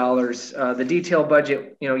 $7,500. The detailed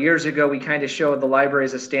budget, years ago, we kind of showed the library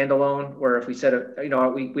as a standalone, where if we said,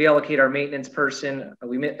 we allocate our maintenance person,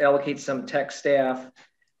 we allocate some tech staff,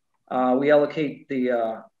 we allocate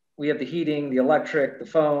we have the heating, the electric, the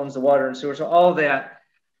phones, the water and sewer, so all of that.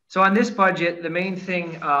 So on this budget, the main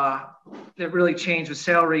thing that really changed was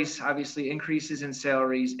salaries, obviously increases in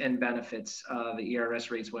salaries and benefits. The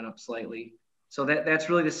ERS rates went up slightly. So that's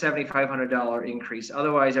really the $7,500 increase.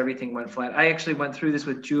 Otherwise, everything went flat. I actually went through this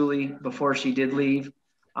with Julie before she did leave.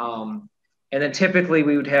 And then typically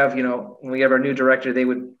we would have, when we have our new director, they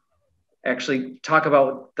would actually talk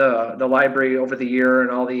about the library over the year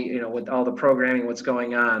and all the, with all the programming, what's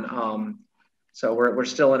going on. So we're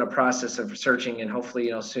still in a process of searching, and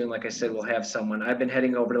hopefully, soon, like I said, we'll have someone. I've been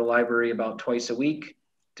heading over to the library about twice a week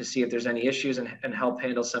to see if there's any issues and help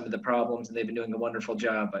handle some of the problems. And they've been doing a wonderful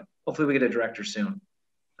job, but hopefully we get a director soon.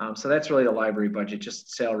 So that's really the library budget,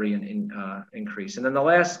 just salary and increase. And then the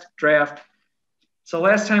last draft. So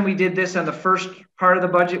last time we did this on the first part of the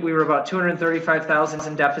budget, we were about 235,000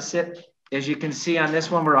 in deficit. As you can see on this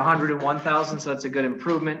one, we're 101,000. So that's a good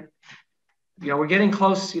improvement. We're getting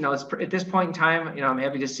close, it's at this point in time, I'm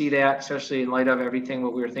happy to see that, especially in light of everything,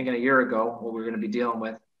 what we were thinking a year ago, what we're going to be dealing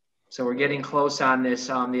with. So we're getting close on this.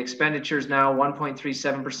 The expenditures now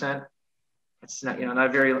 1.37%. It's not, not a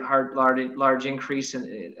very large increase.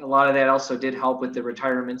 And a lot of that also did help with the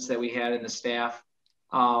retirements that we had in the staff.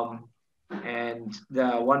 And the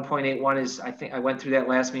 1.81 is, I think I went through that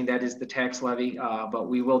last meeting, that is the tax levy, but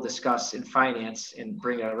we will discuss in finance and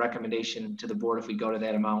bring a recommendation to the board if we go to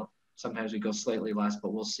that amount. Sometimes we go slightly less,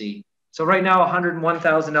 but we'll see. So right now,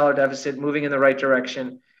 $101,000 deficit, moving in the right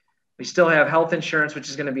direction. We still have health insurance, which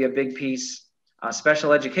is going to be a big piece.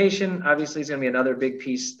 Special education, obviously, is going to be another big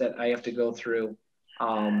piece that I have to go through.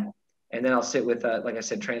 And then I'll sit with, like I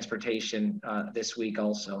said, transportation this week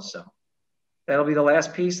also. So that'll be the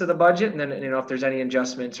last piece of the budget. And then, if there's any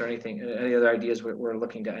adjustments or anything, any other ideas we're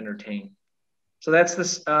looking to entertain. So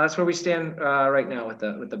that's where we stand right now with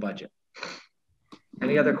the budget.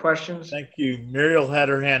 Any other questions? Thank you. Muriel had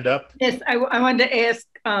her hand up. Yes, I wanted to ask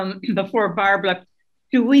before Barb left,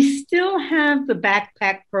 do we still have the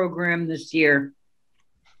backpack program this year?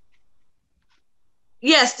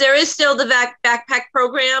 Yes, there is still the backpack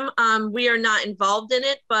program. We are not involved in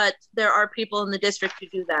it, but there are people in the district who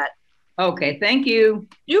do that. Okay, thank you.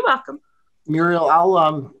 You're welcome. Muriel,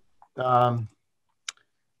 I'll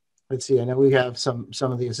let's see. I know we have some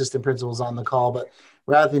of the assistant principals on the call, but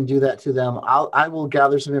rather than do that to them, I will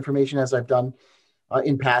gather some information as I've done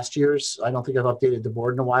in past years. I don't think I've updated the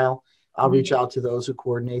board in a while. I'll reach out to those who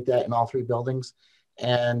coordinate that in all three buildings,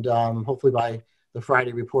 and hopefully by the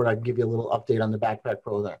Friday report, I can give you a little update on the backpack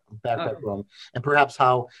program, and perhaps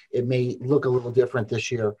how it may look a little different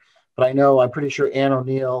this year. But I'm pretty sure Ann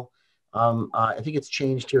O'Neill, I think it's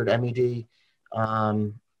changed here at MED,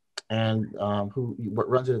 and who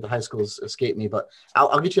runs it at the high schools escaped me, but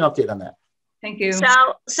I'll get you an update on that. Thank you.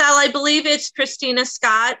 Sal, I believe it's Christina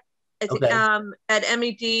Scott at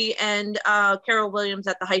MED and Carol Williams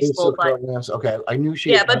at the high school. But, okay, I knew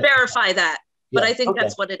she. Yeah, but verify that. But Yeah, I think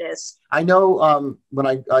that's what it is. I know when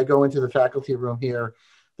I go into the faculty room here,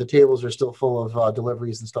 the tables are still full of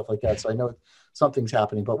deliveries and stuff like that. So I know something's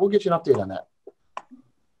happening, but we'll get you an update on that.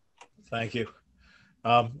 Thank you.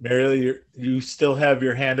 Mary, you still have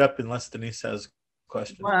your hand up unless Denise has a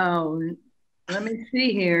question. Wow. Let me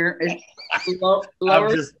see here.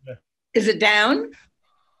 Lower, is it down?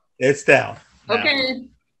 It's down. Now. Okay.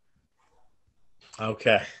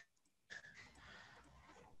 Okay.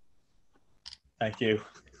 Thank you.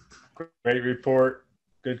 Great report.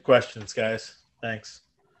 Good questions, guys. Thanks.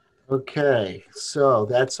 Okay, so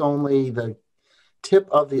that's only the tip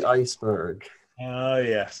of the iceberg. Oh,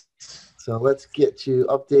 yes. So let's get you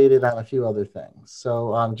updated on a few other things.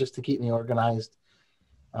 So just to keep me organized,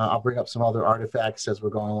 I'll bring up some other artifacts as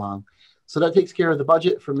we're going along. So that takes care of the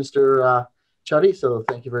budget for Mr. Chuddy, so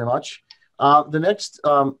thank you very much. The next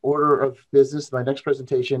order of business, my next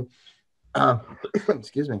presentation,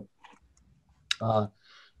 excuse me,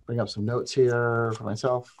 bring up some notes here for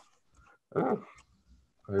myself.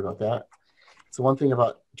 Sorry about that. It's the one thing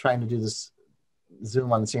about trying to do this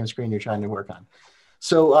Zoom on the same screen you're trying to work on.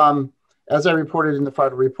 So as I reported in the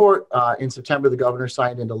Friday report, in September, the governor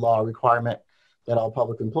signed into law a requirement that all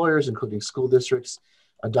public employers, including school districts,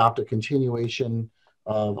 adopt a continuation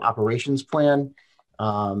of operations plan.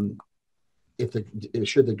 Should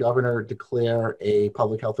the governor declare a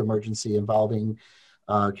public health emergency involving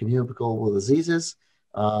communicable diseases,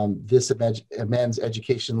 this amends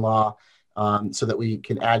education law so that we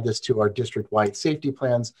can add this to our district-wide safety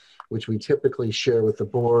plans, which we typically share with the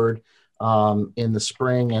board in the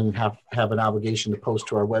spring and have an obligation to post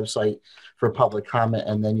to our website for public comment,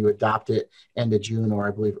 and then you adopt it end of June or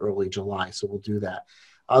I believe early July. So we'll do that.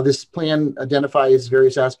 This plan identifies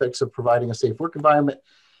various aspects of providing a safe work environment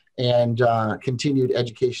and continued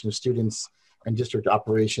education of students and district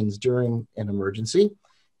operations during an emergency.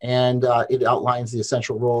 And it outlines the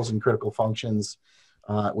essential roles and critical functions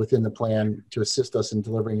within the plan to assist us in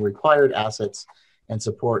delivering required assets and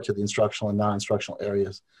support to the instructional and non-instructional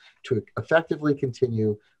areas to effectively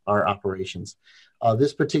continue our operations.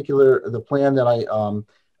 The plan that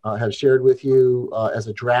I have shared with you as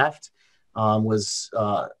a draft was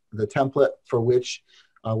the template for which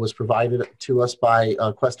was provided to us by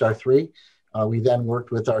Questar 3. We then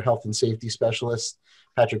worked with our health and safety specialists,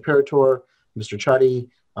 Patrick Parator, Mr. Chuddy,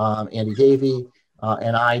 Andy Davey,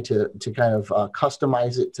 and I to kind of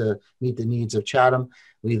customize it to meet the needs of Chatham.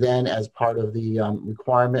 We then, as part of the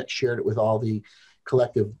requirement, shared it with all the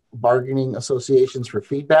collective bargaining associations for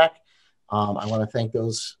feedback. I want to thank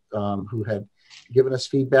those who had given us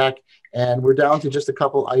feedback. And we're down to just a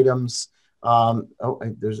couple items. Down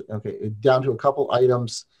to a couple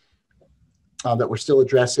items that we're still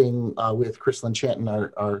addressing with Chrysalyn Chanton,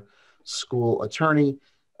 our school attorney,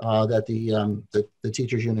 that the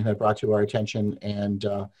teachers union had brought to our attention, and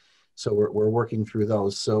so we're working through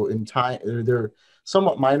those. So in time, they're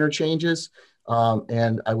somewhat minor changes,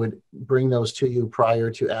 and I would bring those to you prior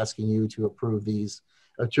to asking you to approve these,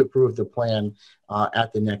 to approve the plan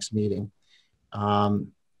at the next meeting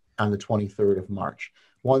on the 23rd of March.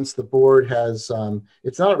 Once the board has,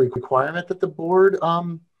 it's not a requirement that the board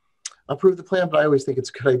approve the plan, but I always think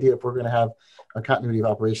it's a good idea if we're going to have a continuity of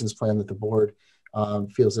operations plan that the board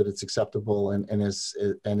feels that it's acceptable and is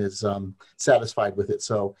satisfied with it.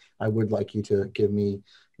 So I would like you to give me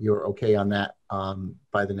your okay on that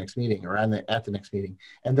by the next meeting or at the next meeting.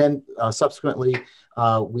 And then subsequently,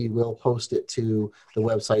 we will post it to the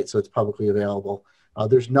website so it's publicly available.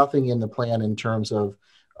 There's nothing in the plan in terms of,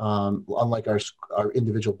 unlike our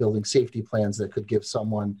individual building safety plans, that could give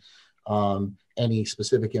someone any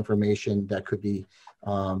specific information that could be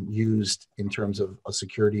used in terms of a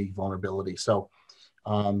security vulnerability. So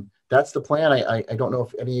that's the plan. I don't know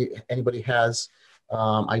if anybody has,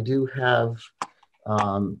 I do have,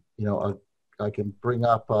 I can bring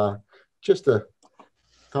up just a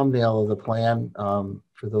thumbnail of the plan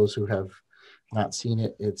for those who have not seen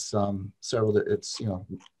it. It's it's a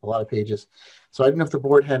lot of pages. So I don't know if the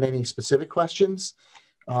board had any specific questions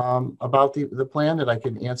about the plan that I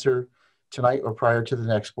can answer tonight or prior to the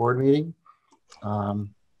next board meeting.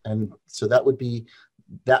 And so that would be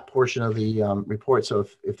that portion of the report. So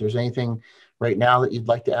if there's anything right now that you'd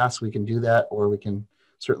like to ask, we can do that, or we can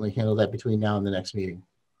certainly handle that between now and the next meeting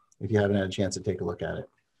if you haven't had a chance to take a look at it.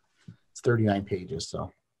 It's 39 pages,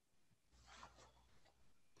 so.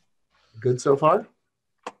 Good so far?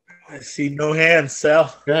 I see no hands,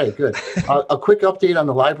 Sal. Okay, good. A quick update on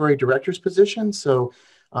the library director's position. So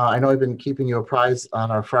I know I've been keeping you apprised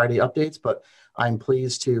on our Friday updates, but I'm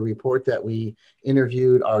pleased to report that we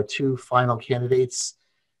interviewed our 2 final candidates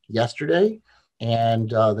yesterday.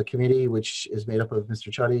 And the committee, which is made up of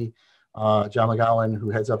Mr. Chuddy, John McGowan,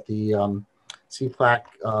 who heads up the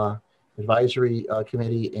CPLAC advisory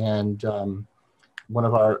committee, and one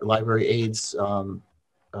of our library aides,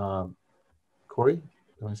 Corey,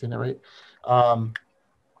 am I saying that right?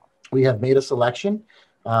 We have made a selection.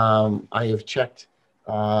 I have checked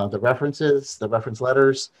the references, the reference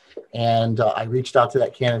letters, and I reached out to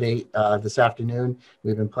that candidate this afternoon.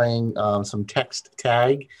 We've been playing some text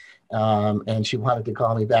tag, and she wanted to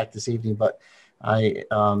call me back this evening, but I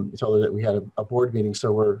told her that we had a board meeting,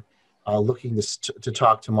 so we're looking to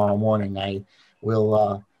talk tomorrow morning. I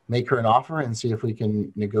will make her an offer and see if we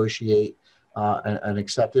can negotiate an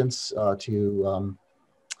acceptance to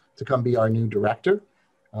come be our new director.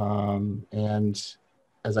 And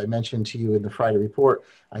as I mentioned to you in the Friday report,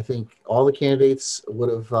 I think all the candidates would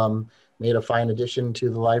have made a fine addition to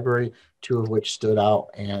the library, 2 of which stood out,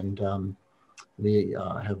 and we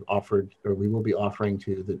have offered, or we will be offering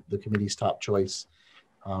to the committee's top choice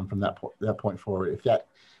from that point forward. If that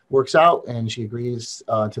works out and she agrees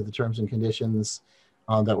to the terms and conditions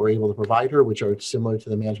that we're able to provide her, which are similar to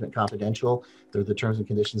the management confidential, they're the terms and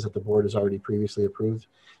conditions that the board has already previously approved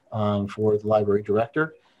for the library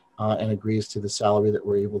director, and agrees to the salary that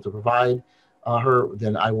we're able to provide her,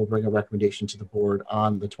 then I will bring a recommendation to the board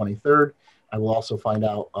on the 23rd. I will also find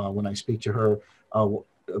out when I speak to her,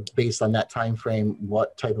 based on that time frame,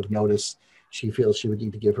 what type of notice she feels she would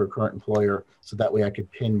need to give her current employer, so that way I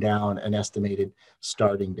could pin down an estimated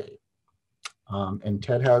starting date. And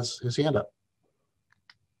Ted has his hand up.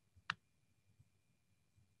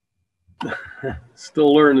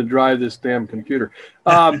 Still learning to drive this damn computer.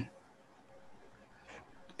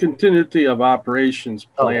 Continuity of operations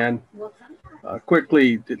plan.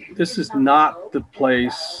 Quickly, this is not the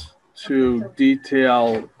place to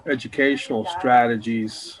detail educational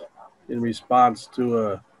strategies in response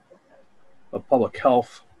to a public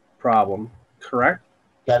health problem, correct?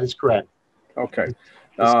 That is correct. Okay.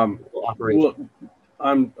 Well,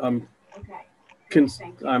 I'm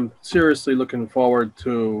seriously looking forward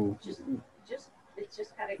to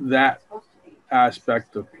that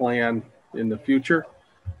aspect of plan in the future,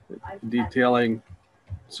 detailing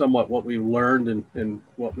somewhat what we learned and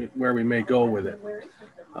where we may go with it.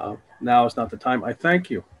 Now is not the time. I thank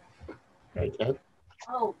you. Okay, Ted.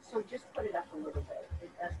 Oh, so just put it up a little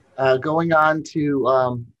bit. Going on to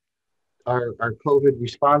our COVID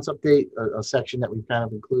response update, a section that we've kind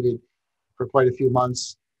of included for quite a few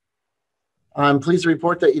months. I'm pleased to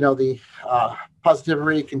report that, the positivity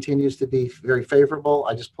rate continues to be very favorable.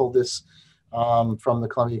 I just pulled this from the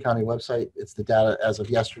Columbia County website. It's the data as of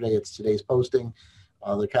yesterday. It's today's posting.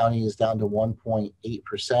 The county is down to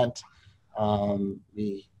 1.8%.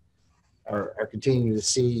 We are continuing to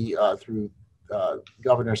see through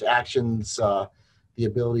governor's actions the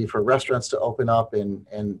ability for restaurants to open up and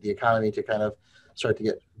the economy to kind of start to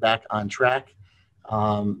get back on track.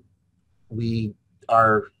 We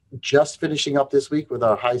are just finishing up this week with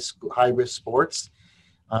our high risk sports.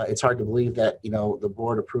 It's hard to believe that, the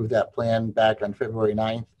board approved that plan back on February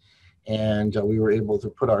 9th, and we were able to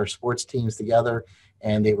put our sports teams together,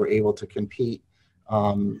 and they were able to compete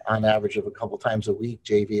on average of a couple times a week,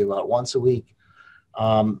 JV about once a week.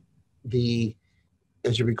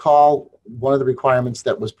 As you recall, one of the requirements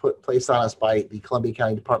that was placed on us by the Columbia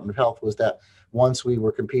County Department of Health was that once we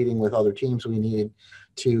were competing with other teams, we needed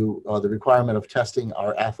to the requirement of testing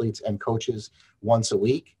our athletes and coaches once a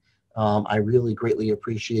week. I really greatly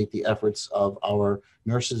appreciate the efforts of our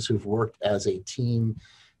nurses who've worked as a team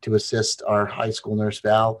to assist our high school nurse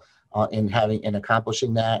Val in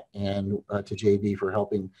accomplishing that, and to JB for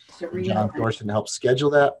helping John Thorson to help schedule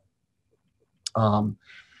that.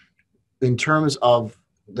 In terms of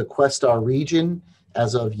the Questar region,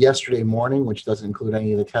 as of yesterday morning, which doesn't include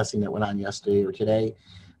any of the testing that went on yesterday or today,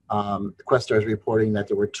 Questar is reporting that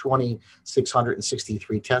there were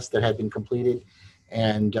 2,663 tests that had been completed,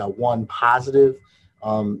 and one positive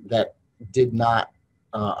that did not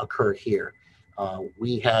occur here.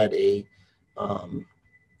 We had a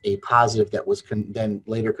positive that was then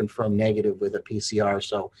later confirmed negative with a PCR,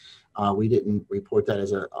 so we didn't report that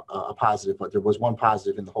as a positive, but there was one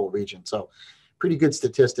positive in the whole region. So pretty good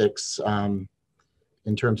statistics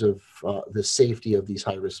in terms of the safety of these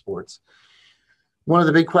high-risk sports. One of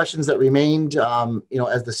the big questions that remained,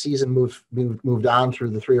 as the season moved on through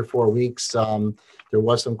the 3 or 4 weeks, there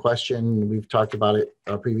was some question. We've talked about it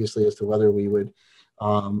previously as to whether we would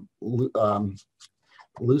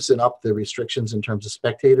loosen up the restrictions in terms of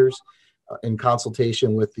spectators in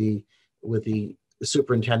consultation with the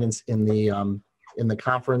superintendents in the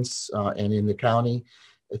conference and in the county.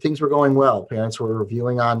 Things were going well. Parents were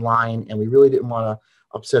reviewing online, and we really didn't want to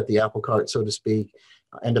upset the apple cart, so to speak,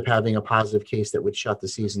 end up having a positive case that would shut the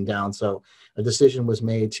season down. So a decision was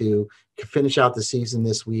made to finish out the season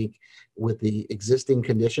this week with the existing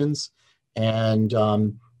conditions, and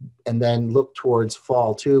then look towards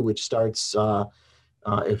fall too, which starts,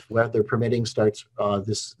 if weather permitting, starts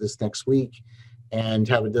this next week, and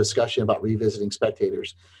have a discussion about revisiting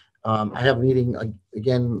spectators. I have a meeting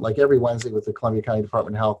again, like every Wednesday, with the Columbia County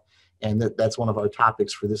Department of Health, and that's one of our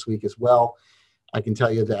topics for this week as well. I can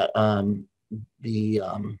tell you that the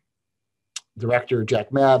director, Jack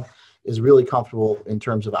Mabb, is really comfortable in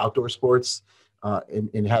terms of outdoor sports,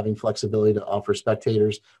 in having flexibility to offer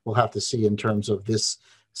spectators. We'll have to see in terms of this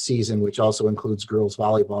season, which also includes girls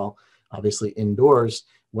volleyball, obviously indoors,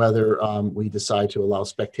 whether we decide to allow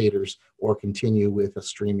spectators or continue with a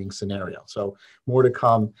streaming scenario. So more to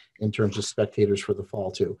come in terms of spectators for the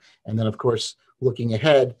fall too. And then of course, looking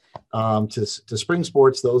ahead to spring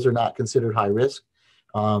sports, those are not considered high risk.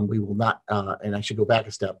 We will not, and I should go back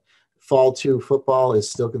a step, fall two football is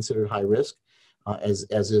still considered high risk, as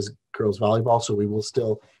is girls volleyball. So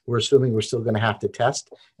we're assuming we're still gonna have to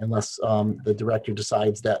test unless the director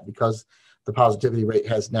decides that because the positivity rate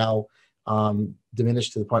has now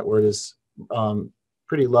diminished to the point where it is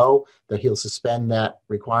pretty low, that he'll suspend that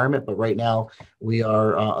requirement. But right now we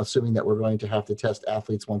are assuming that we're going to have to test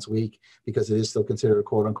athletes once a week because it is still considered a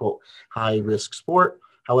quote unquote high risk sport.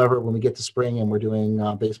 However, when we get to spring and we're doing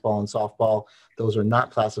baseball and softball, those are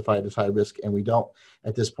not classified as high risk, and we don't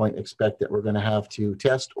at this point expect that we're going to have to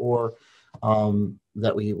test or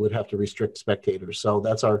that we would have to restrict spectators. So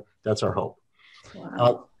that's our hope.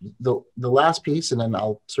 Wow. The last piece, and then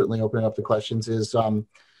I'll certainly open it up to questions, is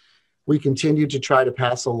we continue to try to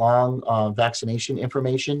pass along vaccination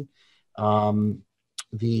information.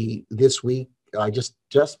 This week,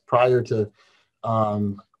 just prior to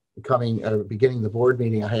beginning the board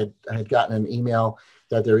meeting, I had gotten an email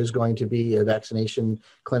that there is going to be a vaccination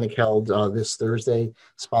clinic held this Thursday,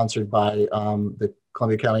 sponsored by the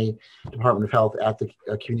Columbia County Department of Health at the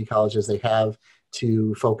community colleges they have,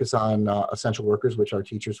 to focus on essential workers, which our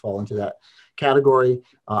teachers fall into that category.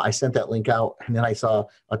 I sent that link out, and then I saw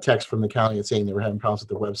a text from the county saying they were having problems with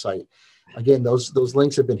their website. Again, those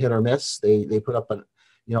links have been hit or miss. They put up an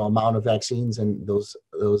amount of vaccines, and those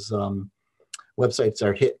websites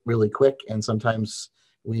are hit really quick, and sometimes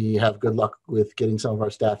we have good luck with getting some of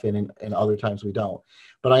our staff in, and other times we don't.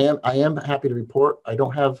 But I am happy to report I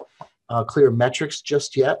don't have clear metrics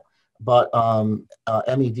just yet, but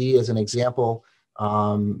MED as an example,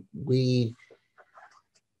 we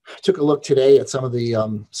took a look today at some of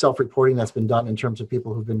the self-reporting that's been done in terms of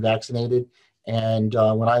people who've been vaccinated. And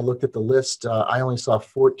when I looked at the list, I only saw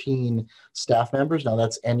 14 staff members. Now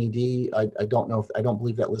that's MED. I don't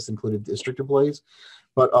believe that list included district employees,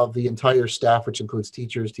 but of the entire staff, which includes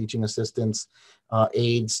teachers, teaching assistants,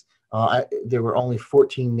 aides, there were only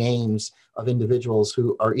 14 names of individuals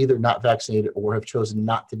who are either not vaccinated or have chosen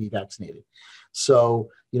not to be vaccinated.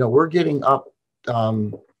 So, we're getting up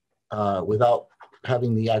without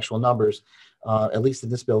having the actual numbers, at least in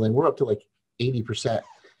this building, we're up to like 80%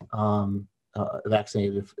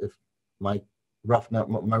 vaccinated if my rough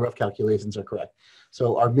calculations are correct.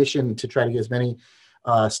 So our mission to try to get as many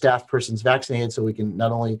staff persons vaccinated, so we can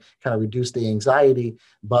not only kind of reduce the anxiety,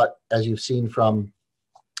 but as you've seen from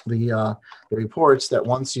the reports, that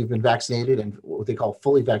once you've been vaccinated and what they call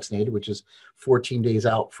fully vaccinated, which is 14 days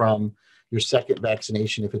out from your second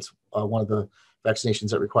vaccination, if it's one of the vaccinations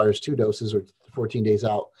that requires 2 doses, or 14 days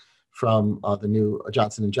out from the new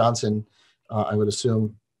Johnson & Johnson, I would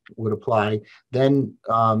assume would apply. Then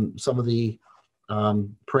some of the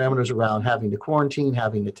parameters around having to quarantine,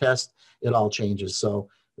 having to test, it all changes. So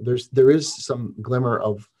there is some glimmer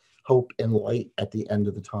of hope and light at the end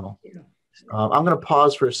of the tunnel. I'm going to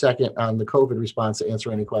pause for a second on the COVID response to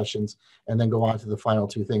answer any questions, and then go on to the final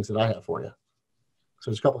 2 things that I have for you. So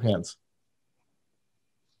there's a couple hands.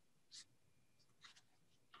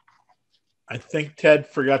 I think Ted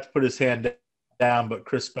forgot to put his hand down, but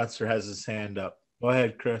Chris Spencer has his hand up. Go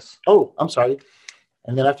ahead, Chris. Oh, I'm sorry.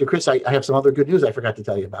 And then after Chris, I have some other good news I forgot to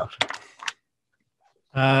tell you about.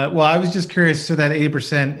 Well, I was just curious. So that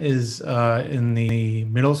 80% is in the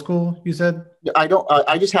middle school, you said? I don't.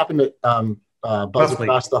 I just happened to buzz Roughly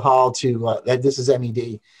across the hall to that this is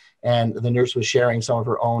MED, and the nurse was sharing some of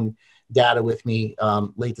her own data with me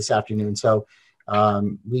late this afternoon. So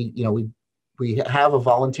we have a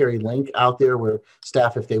voluntary link out there where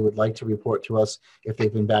staff, if they would like to report to us if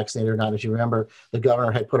they've been vaccinated or not. As you remember, the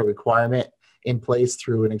governor had put a requirement in place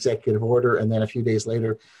through an executive order, and then a few days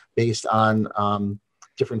later, based on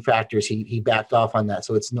different factors, he backed off on that.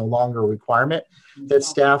 So it's no longer a requirement that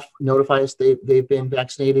staff notify us they've been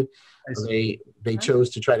vaccinated. They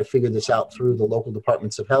chose to try to figure this out through the local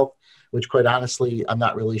departments of health, which quite honestly, I'm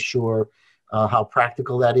not really sure how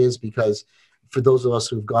practical that is, because for those of us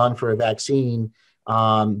who've gone for a vaccine,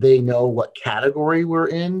 they know what category we're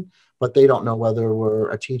in, but they don't know whether we're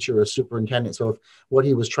a teacher or a superintendent. So if what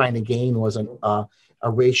he was trying to gain was a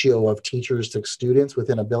ratio of teachers to students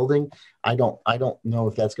within a building, I don't know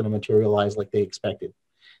if that's going to materialize like they expected.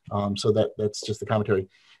 So that's just the commentary.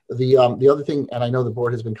 The other thing, and I know the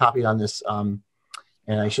board has been copied on this, and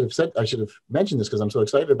I should have mentioned this because I'm so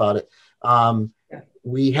excited about it.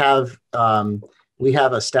 We have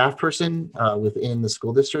a staff person within the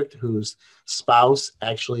school district whose spouse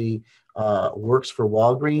actually works for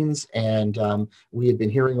Walgreens, and we had been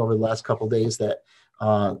hearing over the last couple of days that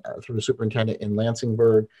through the superintendent in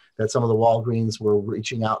Lansingburg that some of the Walgreens were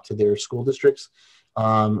reaching out to their school districts.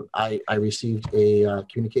 I received a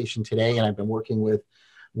communication today, and I've been working with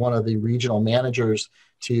one of the regional managers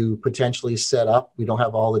to potentially set up. We don't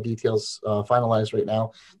have all the details finalized right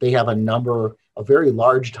now. They have a very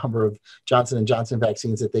large number of Johnson & Johnson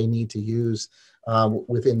vaccines that they need to use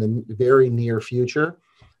within the very near future,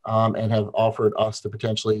 and have offered us to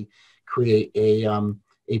potentially create a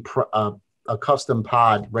custom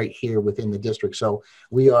pod right here within the district. So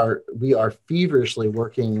we are feverishly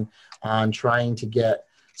working on trying to get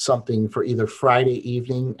something for either Friday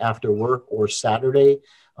evening after work or Saturday,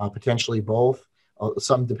 potentially both.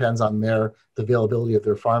 Some depends on the availability of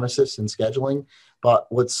their pharmacists and scheduling. But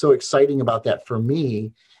what's so exciting about that for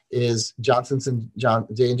me is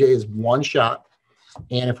J&J is one shot.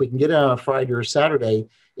 And if we can get it on a Friday or Saturday,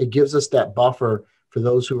 it gives us that buffer for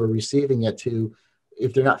those who are receiving it to,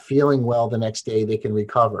 if they're not feeling well the next day, they can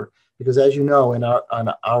recover. Because as you know,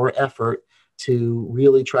 on our effort to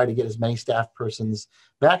really try to get as many staff persons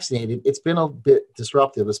vaccinated, it's been a bit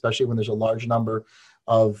disruptive, especially when there's a large number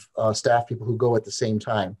of staff people who go at the same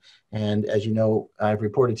time. And as you know, I've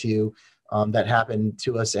reported to you that happened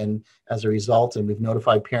to us, and as a result, and we've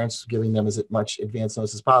notified parents, giving them as much advance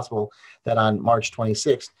notice as possible, that on March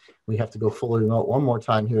 26th, we have to go fully remote one more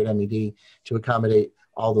time here at MED to accommodate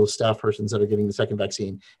all those staff persons that are getting the second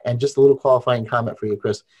vaccine. And just a little qualifying comment for you,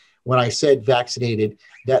 Chris. When I said vaccinated,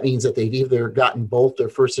 that means that they've either gotten both their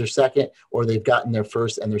first or second, or they've gotten their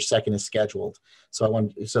first and their second is scheduled.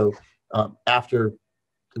 So after,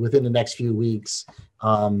 within the next few weeks,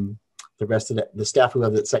 the rest of the staff who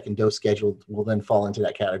have that second dose scheduled will then fall into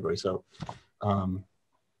that category. So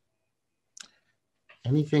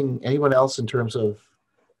anyone else in terms of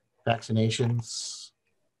vaccinations?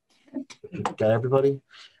 Got everybody?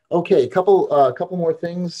 Okay, a couple more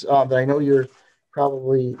things that I know you're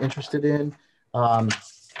probably interested in. I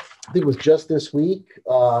think it was just this week.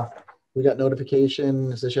 We got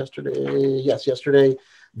notification, is this yesterday? Yes, yesterday,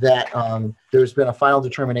 that there's been a final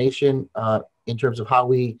determination in terms of how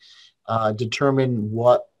we determine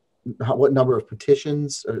what number of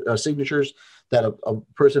petitions or signatures that a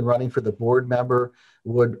person running for the board member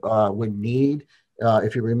would need.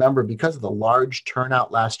 If you remember, because of the large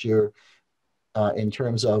turnout last year in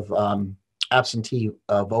terms of absentee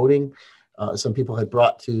voting, some people had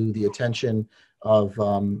brought to the attention of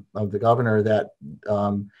the governor that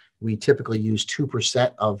we typically use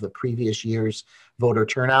 2% of the previous year's voter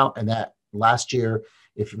turnout. And that last year,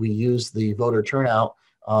 if we use the voter turnout,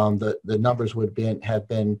 the numbers would have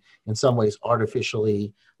been in some ways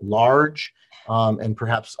artificially large and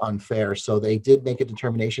perhaps unfair. So they did make a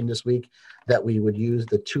determination this week that we would use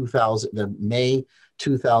the May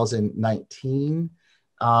 2019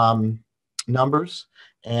 numbers.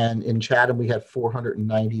 And in Chatham, we had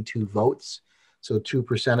 492 votes. So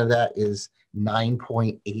 2% of that is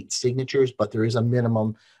 9.8 signatures, but there is a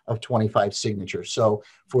minimum of 25 signatures. So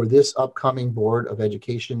for this upcoming Board of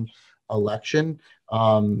Education election,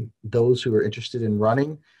 those who are interested in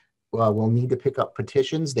running will need to pick up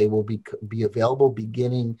petitions. They will be available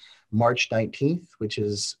beginning March 19th, which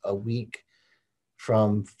is a week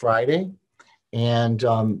from Friday. And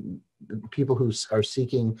people who are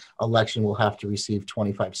seeking election will have to receive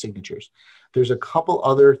 25 signatures. There's a couple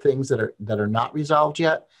other things that are not resolved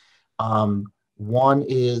yet. One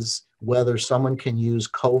is whether someone can use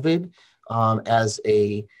COVID as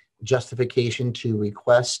a justification to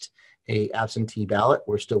request a absentee ballot.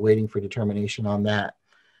 We're still waiting for determination on that.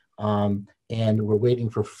 And we're waiting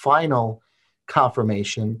for final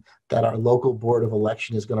confirmation that our local Board of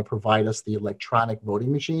Election is going to provide us the electronic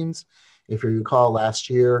voting machines. If you recall last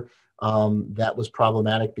year, that was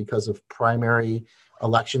problematic because of primary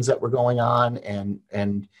elections that were going on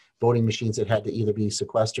and voting machines that had to either be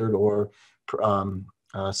sequestered or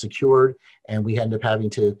secured. And we ended up having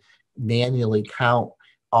to manually count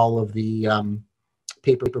all of the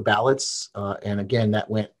paper ballots. And again, that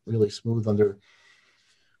went really smooth under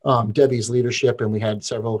Debbie's leadership, and we had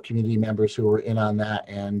several community members who were in on that.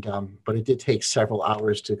 And but it did take several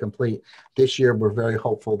hours to complete. This year, we're very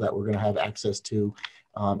hopeful that we're going to have access to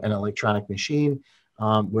an electronic machine,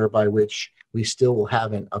 whereby which we still will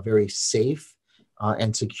have a very safe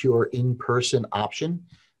and secure in-person option.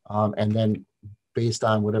 And then based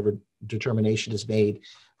on whatever determination is made,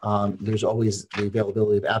 there's always the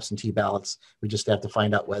availability of absentee ballots. We just have to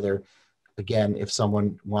find out whether, again, if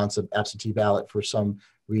someone wants an absentee ballot for some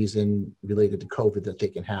reason related to COVID, that they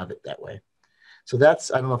can have it that way. So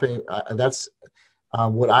that's, I don't know if that's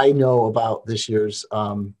what I know about this year's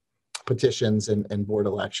petitions and board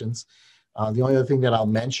elections. The only other thing that I'll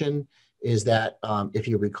mention is that if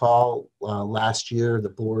you recall, last year, the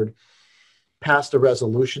board passed a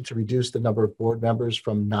resolution to reduce the number of board members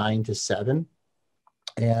from 9 to 7.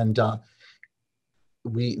 And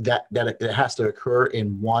it has to occur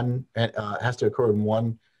in one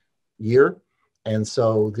year. And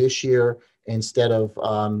so this year, instead of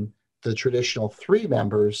the traditional 3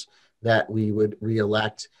 members that we would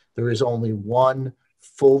re-elect, there is only 1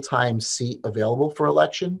 full-time seat available for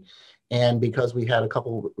election. And because we had a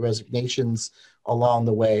couple resignations along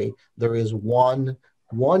the way, there is one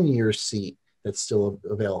one-year seat that's still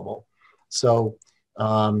available. So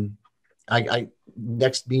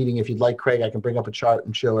next meeting, if you'd like, Craig, I can bring up a chart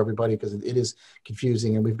and show everybody, because it is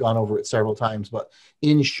confusing and we've gone over it several times. But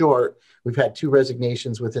in short, we've had 2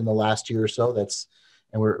 resignations within the last year or so.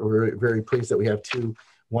 And we're very pleased that we have 2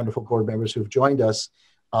 wonderful board members who've joined us.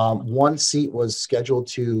 1 seat was scheduled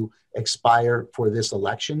to expire for this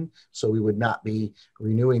election, so we would not be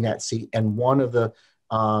renewing that seat. And 1 of the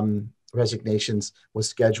resignations was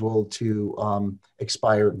scheduled to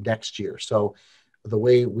expire next year. So the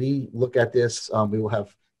way we look at this, we will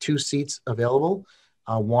have 2 seats available,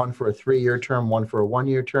 1 for a 3-year term, 1 for a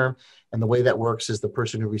 1-year term. And the way that works is the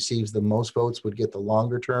person who receives the most votes would get the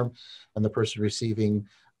longer term, and the person receiving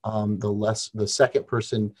the second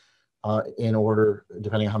person in order,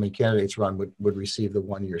 depending on how many candidates run, would receive the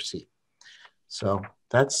 1-year seat. So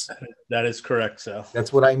that is correct, Sal.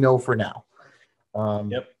 That's what I know for now.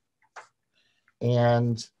 Yep.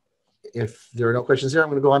 And if there are no questions there, I'm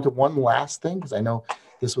going to go on to one last thing, because I know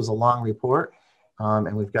this was a long report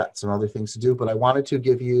and we've got some other things to do, but I wanted to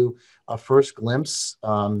give you a first glimpse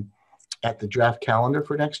at the draft calendar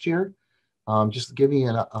for next year. Just give me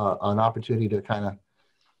an opportunity to kind of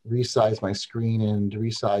resize my screen and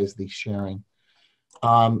resize the sharing.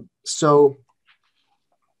 So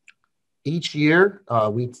each year,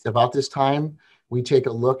 about this time, we take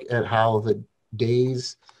a look at how the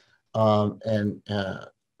days end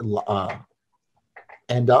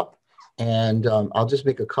up. And I'll just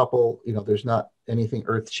make a couple, there's not anything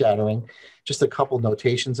earth shattering, just a couple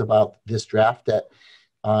notations about this draft that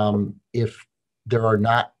if there are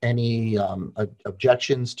not any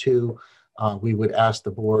objections to, we would ask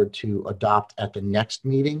the board to adopt at the next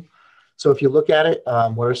meeting. So if you look at it,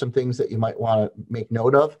 what are some things that you might want to make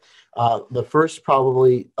note of? The first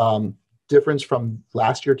probably difference from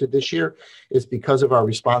last year to this year is because of our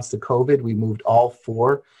response to COVID, we moved all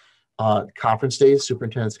 4 conference days,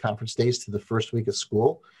 superintendent's conference days, to the first week of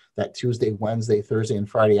school. that Tuesday, Wednesday, Thursday, and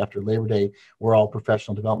Friday after Labor Day were all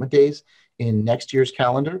professional development days. In next year's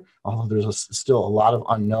calendar, although there's still a lot of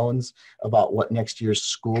unknowns about what next year's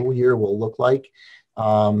school year will look like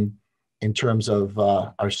in terms of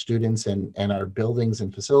our students and our buildings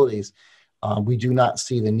and facilities, we do not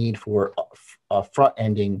see the need for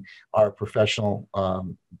front-ending our professional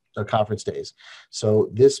conference days. So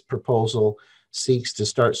this proposal seeks to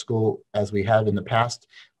start school as we have in the past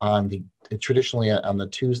traditionally on the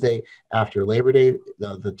Tuesday after Labor Day,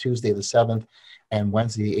 the Tuesday the 7th, and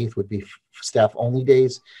Wednesday the 8th would be staff-only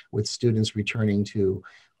days, with students returning to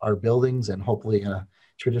our buildings and hopefully in a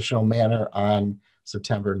traditional manner on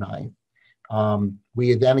September 9th.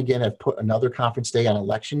 We then again have put another conference day on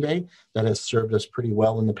Election Day that has served us pretty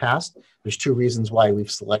well in the past. There's two reasons why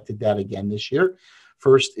we've selected that again this year.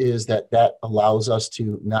 First is that allows us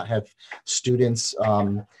to not have students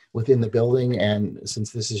within the building, and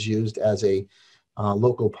since this is used as a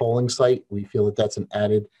local polling site, we feel that that's an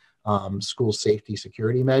added school safety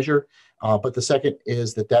security measure. But the second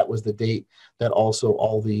is that was the date that also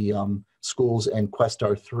all the schools and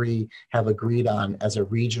Questar 3 have agreed on as a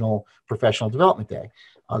regional professional development day.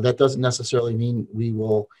 That doesn't necessarily mean we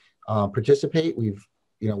will participate. We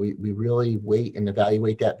really wait and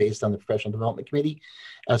evaluate that based on the professional development committee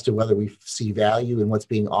as to whether we see value in what's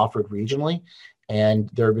being offered regionally. And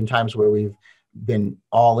there have been times where we've been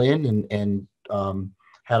all in and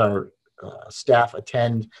had our staff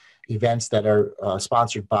attend events that are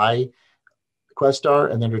sponsored by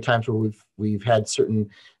Questar, and then there are times where we've had certain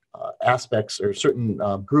aspects or certain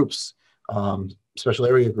groups, special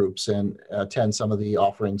area groups, and attend some of the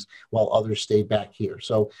offerings while others stay back here.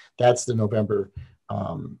 So that's the November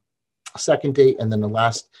 2nd date, and then the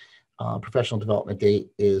last professional development date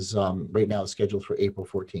is right now scheduled for April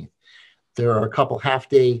 14th. There are a couple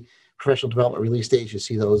half-day professional development release dates. You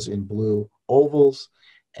see those in blue ovals,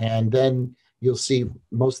 and then you'll see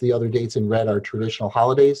most of the other dates in red are traditional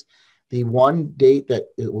holidays. The one date that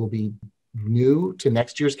it will be new to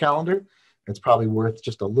next year's calendar, it's probably worth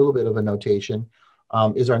just a little bit of a notation,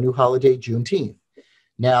 is our new holiday, Juneteenth.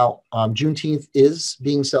 Now, Juneteenth is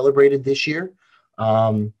being celebrated this year.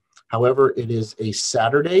 However, it is a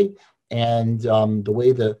Saturday, and the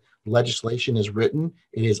way the legislation is written,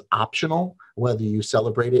 it is optional whether you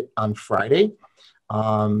celebrate it on Friday.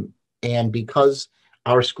 And because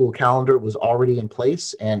our school calendar was already in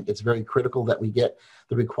place, and it's very critical that we get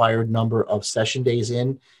the required number of session days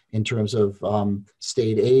in terms of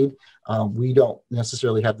state aid, we don't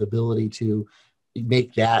necessarily have the ability to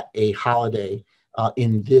make that a holiday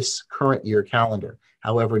in this current year calendar.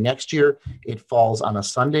 However, next year it falls on a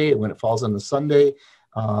Sunday, and when it falls on the Sunday,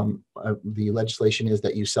 the legislation is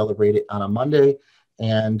that you celebrate it on a Monday,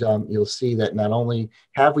 and you'll see that not only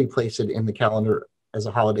have we placed it in the calendar as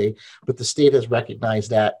a holiday, but the state has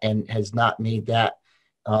recognized that and has not made that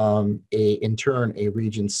in turn a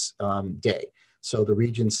Regents Day. So the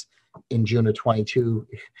Regents in June of 22,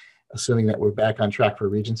 assuming that we're back on track for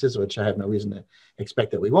Regencies, which I have no reason to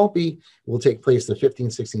expect that we won't be, will take place the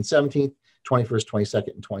 15th, 16th, 17th, 21st,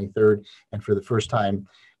 22nd, and 23rd. And for the first time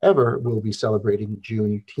ever, we'll be celebrating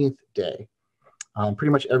Juneteenth Day.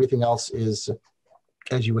 Pretty much everything else is,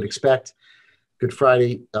 as you would expect, Good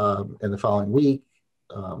Friday and the following week,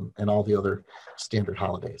 and all the other standard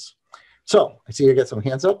holidays. So I see I got some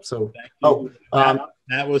hands up. So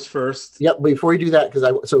that was first. Yep. Before you do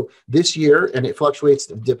that, so this year, and it fluctuates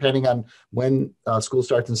depending on when school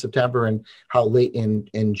starts in September and how late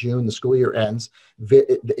in June the school year ends.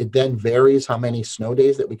 It then varies how many snow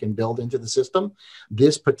days that we can build into the system.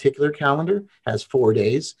 This particular calendar has 4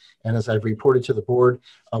 days, and as I've reported to the board,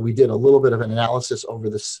 we did a little bit of an analysis over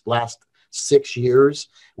this last 6 years.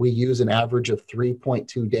 We use an average of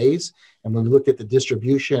 3.2 days. And when we looked at the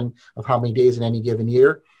distribution of how many days in any given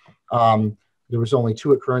year, there was only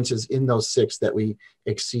 2 occurrences in those 6 that we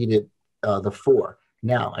exceeded the 4.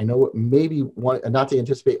 Now, I know maybe one, not to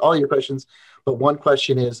anticipate all your questions, but one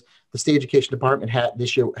question is the state education department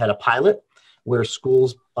this year had a pilot where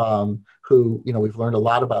schools who, we've learned a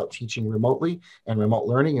lot about teaching remotely and remote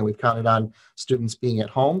learning, and we've counted on students being at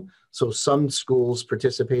home. So some schools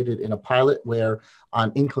participated in a pilot where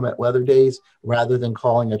on inclement weather days, rather than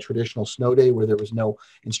calling a traditional snow day where there was no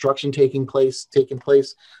instruction taking place,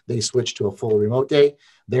 they switched to a full remote day.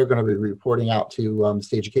 They're going to be reporting out to the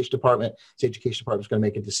state education department. State education department is going to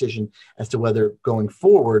make a decision as to whether going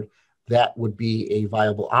forward that would be a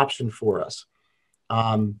viable option for us.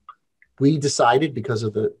 We decided, because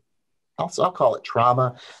of the, I'll call it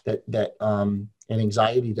trauma and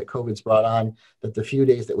anxiety that COVID's brought on, that the few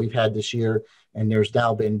days that we've had this year, and there's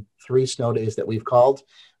now been 3 snow days that we've called,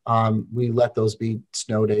 we let those be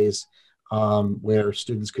snow days where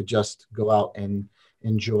students could just go out and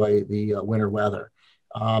enjoy the winter weather.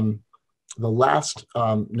 The last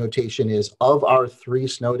notation is of our 3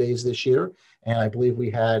 snow days this year, and I believe we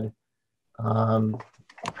had, I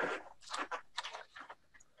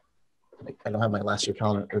don't have my last year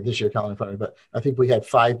calendar or this year calendar in front of me, but I think we had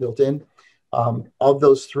 5 built in. Of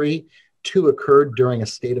those 3, 2 occurred during a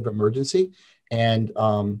state of emergency. And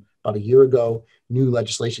about a year ago, new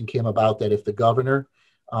legislation came about that if the governor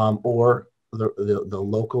or the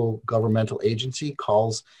local governmental agency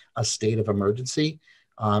calls a state of emergency,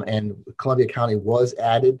 and Columbia County was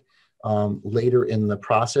added later in the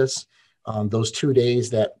process. Those 2 days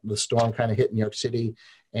that the storm kind of hit New York City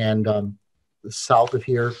and south of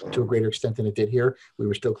here to a greater extent than it did here, we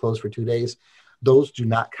were still closed for 2 days. Those do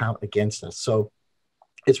not count against us. So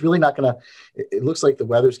it's really not going to, it looks like the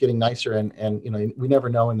weather's getting nicer and, you know, we never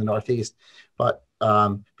know in the Northeast, but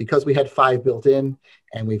because we had 5 built in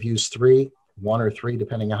and we've used 3, 1 or 3,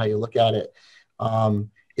 depending on how you look at it,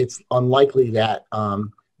 it's unlikely that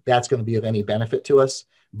that's going to be of any benefit to us.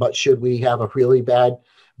 But should we have a really bad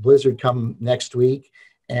blizzard come next week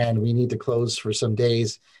and we need to close for some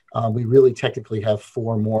days, we really technically have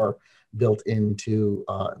 4 more built into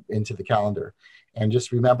the calendar. And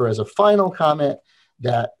just remember as a final comment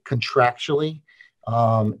that contractually,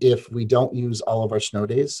 if we don't use all of our snow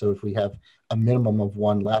days, so if we have a minimum of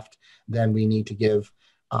 1 left, then we need to give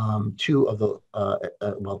 2 of the,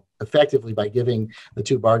 well, effectively by giving the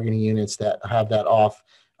 2 bargaining units that have that off,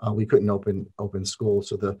 we couldn't open school.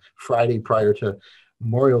 So the Friday prior to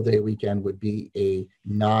Memorial Day weekend would be a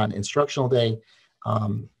non-instructional day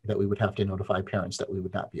that we would have to notify parents that we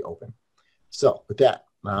would not be open. So with that,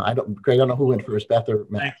 Greg, I don't know who went first, Beth or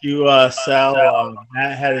Matt. Thank you, Sal.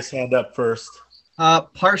 Matt had his hand up first.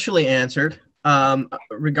 Partially answered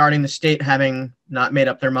regarding the state having not made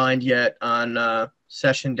up their mind yet on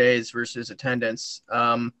session days versus attendance.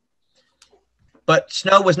 But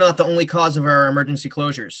snow was not the only cause of our emergency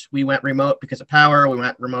closures. We went remote because of power. We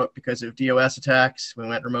went remote because of DOS attacks. We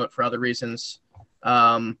went remote for other reasons.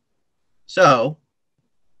 So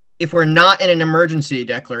if we're not in an emergency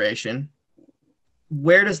declaration,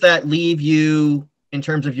 where does that leave you in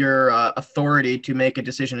terms of your authority to make a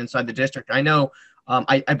decision inside the district? I know,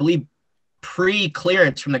 I believe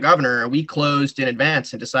pre-clearance from the governor, we closed in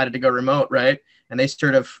advance and decided to go remote, right? And they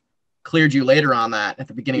sort of cleared you later on that at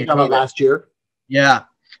the beginning of COVID. Last year? Yeah.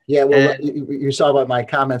 Yeah, well, you saw about my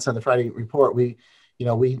comments on the Friday report. We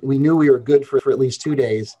knew we were good for at least 2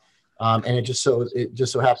 days. And it just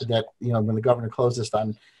so happened that, you know, when the governor closed this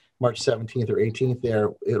on March 17th or 18th there,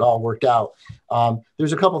 it all worked out.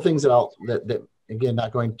 There's a couple things that again,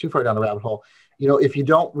 not going too far down the rabbit hole, you know, if you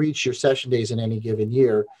don't reach your session days in any given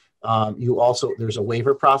year, there's a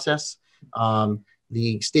waiver process.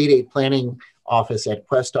 The state aid planning office at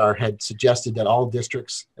Questar had suggested that all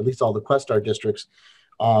districts, at least all the Questar districts,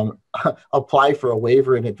 apply for a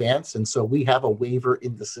waiver in advance. And so we have a waiver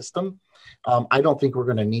in the system. I don't think we're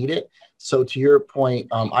going to need it. So to your point,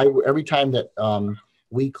 every time that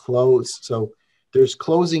we close, so there's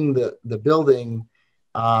closing the building,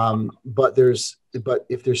 but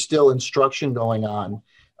if there's still instruction going on,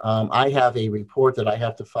 I have a report that I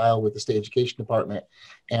have to file with the state education department,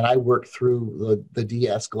 and I work through the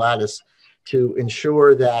DS Gladys to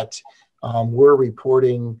ensure that we're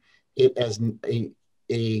reporting it as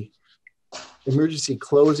a emergency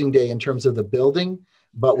closing day in terms of the building,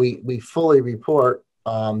 but we fully report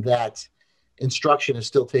that instruction is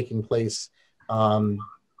still taking place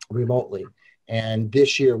remotely. And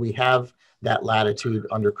this year we have that latitude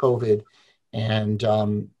under COVID, and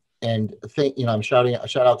I'm shouting a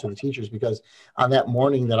shout out to the teachers, because on that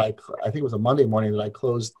morning that I think it was a Monday morning that I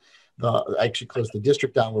actually closed the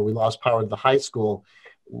district down where we lost power to the high school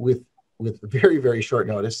with very, very short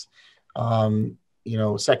notice.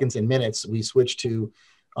 Seconds and minutes, we switched to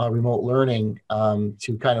remote learning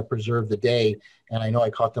to kind of preserve the day. And I know I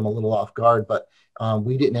caught them a little off guard, but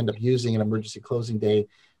we didn't end up using an emergency closing day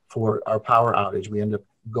for our power outage. We ended up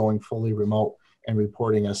going fully remote and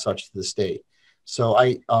reporting as such to the state. So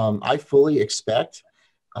I fully expect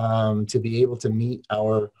to be able to meet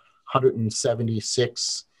our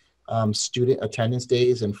 176 student attendance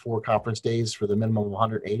days and 4 conference days for the minimum of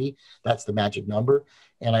 180. That's the magic number.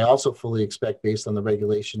 And I also fully expect, based on the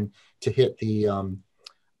regulation, to hit the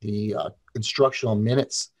instructional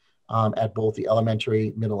minutes at both the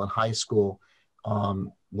elementary, middle, and high school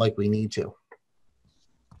like we need to.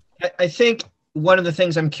 I think one of the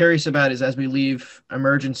things I'm curious about is, as we leave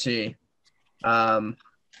emergency, are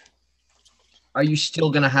you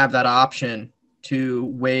still going to have that option to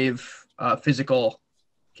waive physical,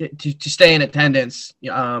 to stay in attendance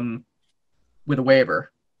with a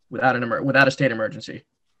waiver? without a state emergency.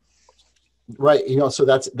 Right. So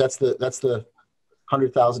that's the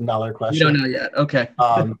 $100,000 question. We don't know yet. Okay.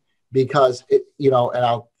 Because and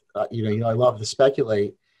I'll, I love to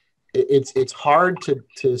speculate. It's hard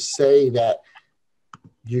to say that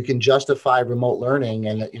you can justify remote learning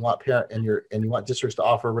and that you want you want districts to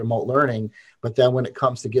offer remote learning, but then when it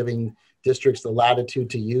comes to giving districts the latitude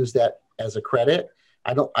to use that as a credit,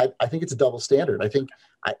 I think it's a double standard.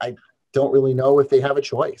 I don't really know if they have a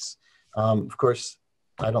choice. Of course,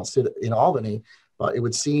 I don't sit in Albany, but it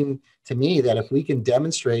would seem to me that if we can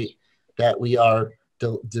demonstrate that we are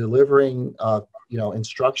delivering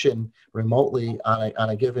instruction remotely on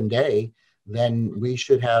a given day, then we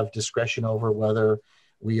should have discretion over whether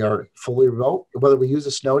we are fully remote, whether we use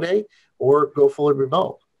a snow day or go fully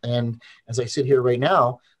remote. And as I sit here right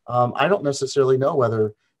now, I don't necessarily know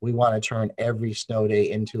whether we want to turn every snow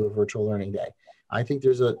day into a virtual learning day. I think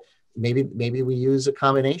there's maybe we use a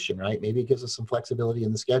combination, right? Maybe it gives us some flexibility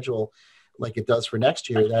in the schedule like it does for next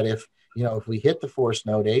year, that if we hit the 4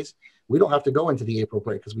 snow days, we don't have to go into the April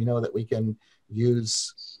break because we know that we can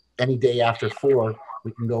use any day after 4,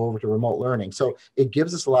 we can go over to remote learning. So it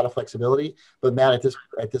gives us a lot of flexibility. But Matt,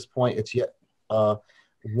 at this point, it's yet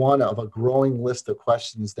one of a growing list of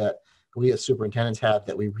questions that we as superintendents have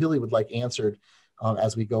that we really would like answered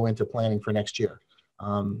as we go into planning for next year.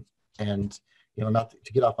 And not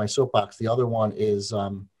to get off my soapbox, the other one is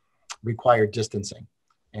required distancing.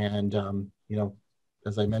 And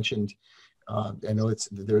as I mentioned, I know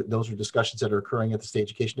those are discussions that are occurring at the state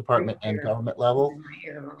education department and government level,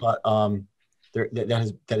 but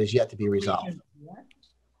that is yet to be resolved.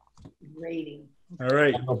 Rating. All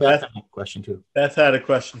right. Beth had a question too. Beth had a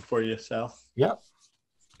question for you, Sal. Yeah.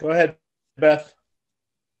 Go ahead, Beth.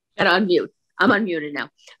 And unmute. I'm unmuted now.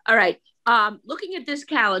 All right. Looking at this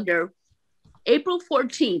calendar, April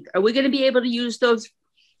 14th, are we going to be able to use those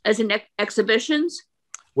as exhibitions?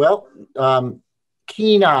 Well,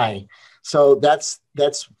 keen eye. So that's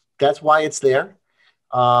why it's there.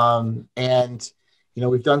 And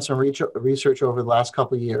we've done some research over the last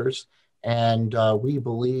couple of years, and we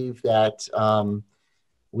believe that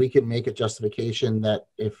we can make a justification that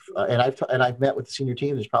if and I've met with the senior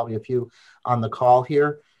team. There's probably a few on the call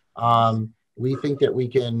here. We think that we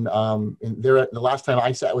can. The last time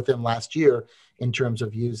I sat with them last year, in terms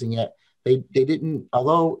of using it, they didn't.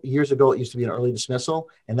 Although years ago it used to be an early dismissal,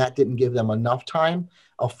 and that didn't give them enough time.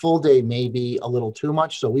 A full day may be a little too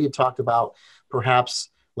much. So we had talked about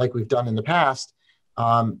perhaps, like we've done in the past,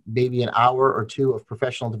 maybe an hour or 2 of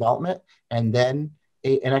professional development, and then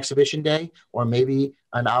an exhibition day, or maybe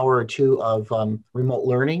an hour or 2 of remote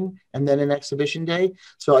learning, and then an exhibition day.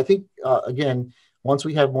 So I think, again, once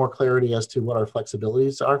we have more clarity as to what our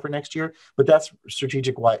flexibilities are for next year, but that's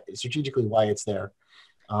strategically why it's there.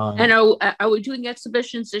 And are we doing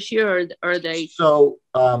exhibitions this year, or are they? So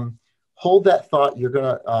hold that thought. You're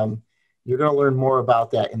gonna learn more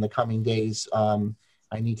about that in the coming days.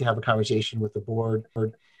 I need to have a conversation with the board,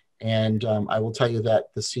 and I will tell you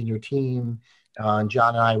that the senior team,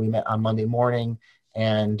 John and I, we met on Monday morning,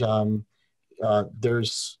 and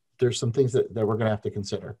there's some things that we're going to have to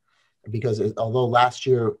consider, because although last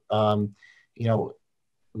year,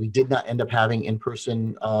 we did not end up having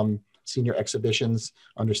in-person senior exhibitions.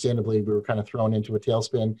 Understandably, we were kind of thrown into a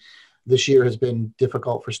tailspin. This year has been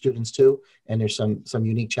difficult for students too, and there's some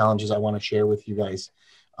unique challenges I want to share with you guys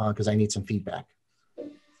because I need some feedback.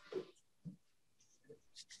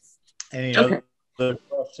 Any other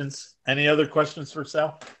questions? Any other questions for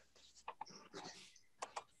Sal?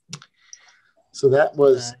 So that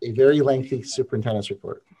was a very lengthy superintendent's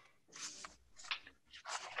report.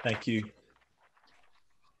 Thank you.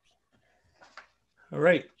 All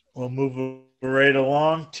right, we'll move right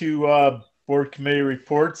along to board committee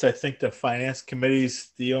reports. I think the finance committee is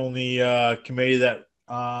the only committee that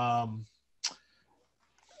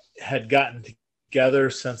had gotten together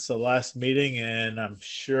since the last meeting, and I'm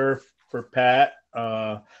sure for Pat,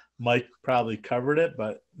 Mike probably covered it,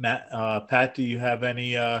 but Pat, do you have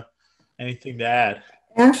anything to add?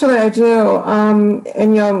 Actually, I do.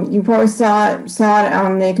 And you probably saw it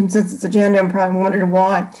on the consensus agenda and probably wondered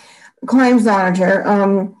why. Claims auditor.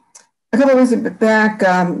 A couple of weeks back,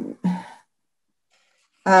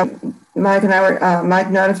 Mike and I were. Mike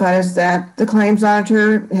notified us that the claims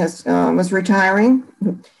auditor was retiring,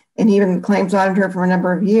 and he'd been the claims auditor for a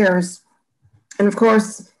number of years. And of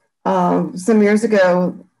course, some years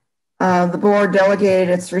ago, the board delegated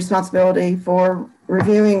its responsibility for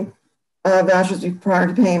reviewing vouchers prior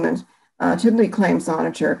to payment to the claims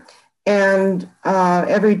auditor. And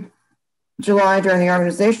every July during the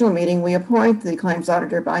organizational meeting, we appoint the claims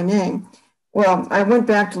auditor by name. well, I went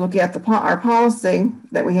back to look at our policy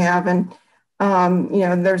that we have, and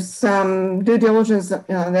there's some due diligence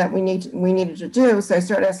that we needed to do. So I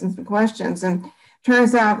started asking some questions, and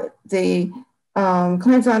turns out the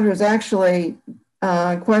claims auditor is actually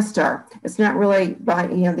Questar. It's not really by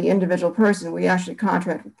the individual person. We actually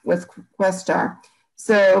contract with Questar.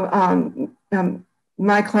 So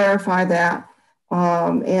might clarify that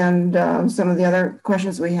and some of the other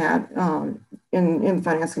questions we had in the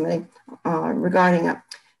Finance Committee regarding it.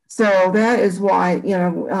 So that is why,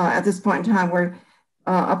 at this point in time, we're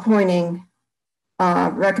recommending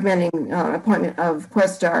appointment of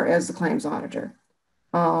Questar as the claims auditor.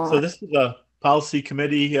 So this is a policy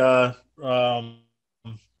committee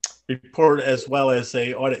report as well as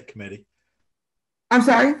a audit committee. I'm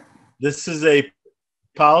sorry? This is a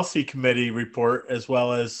policy committee report as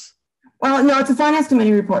well as. Well, no, it's a Finance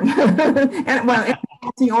Committee report. And well,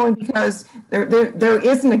 it's only because there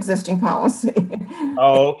is an existing policy.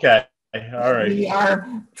 Oh, okay. All right. We are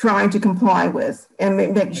trying to comply with and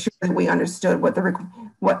make sure that we understood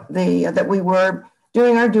that we were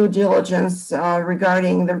doing our due diligence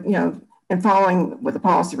regarding and following what the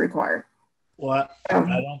policy required. Well,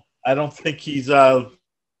 I don't think he's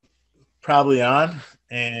probably on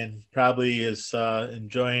and probably is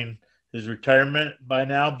enjoying his retirement by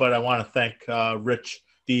now, but I want to thank Rich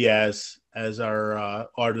Diaz as our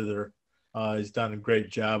auditor. He's done a great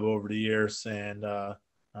job over the years, and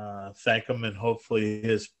thank him, and hopefully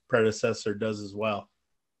his predecessor does as well.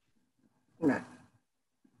 Right.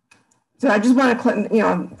 So I just want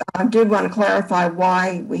to, I did want to clarify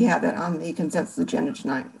why we have it on the consensus agenda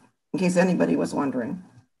tonight, in case anybody was wondering.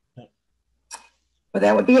 But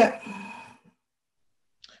that would be it.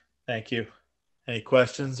 Thank you. Any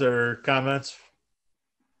questions or comments?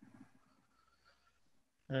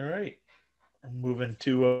 All right. I'm moving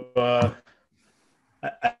to,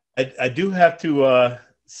 I do have to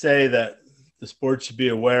say that this board should be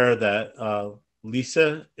aware that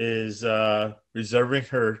Lisa is reserving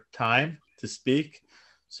her time to speak.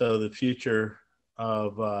 So the future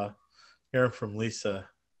of hearing from Lisa,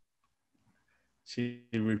 she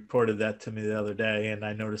reported that to me the other day, and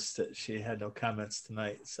I noticed that she had no comments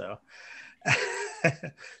tonight. So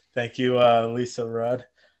thank you, Lisa Rudd.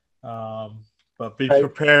 But be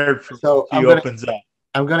prepared for she opens up.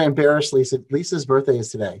 I'm going to embarrass Lisa. Lisa's birthday is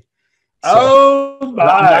today. So oh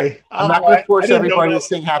my! I'm not going to force everybody to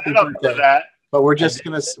sing happy birthday, but we're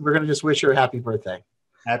gonna just wish her a happy birthday.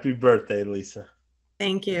 Happy birthday, Lisa.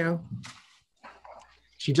 Thank you.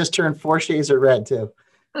 She just turned 4 shades of red too.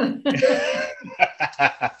 I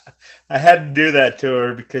had to do that to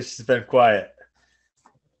her because she's been quiet.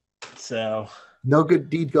 So no good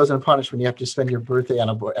deed goes unpunished when you have to spend your birthday at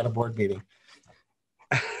a board meeting.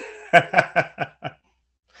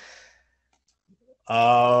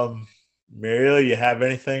 Muriel, you have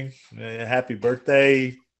anything? Happy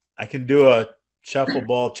birthday! I can do a shuffle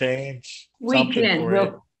ball change. We can.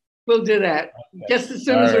 We'll do that just as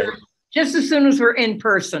soon as we're in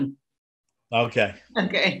person. Okay.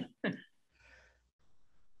 Okay.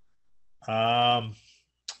 We're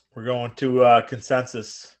going to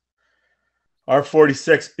consensus.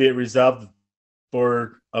 R46, be it resolved, the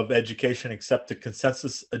Board of Education accept the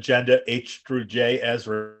consensus agenda H through J as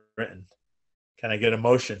written. Can I get a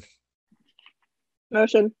motion?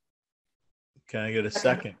 Motion. Can I get a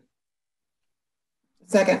second?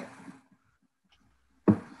 Second.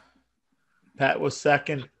 Pat was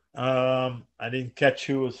second. I didn't catch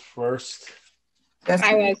who was first. Yes,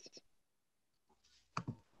 I was.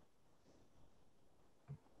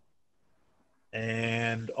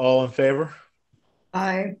 And all in favor?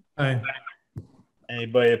 Aye. Aye.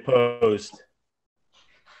 Anybody opposed?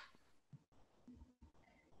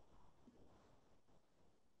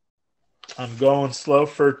 I'm going slow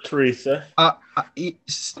for Teresa.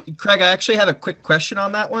 Craig, I actually have a quick question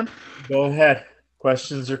on that one. Go ahead.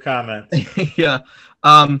 Questions or comments? Yeah.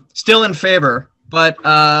 Still in favor, but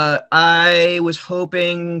I was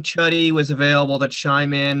hoping Chuddy was available to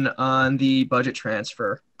chime in on the budget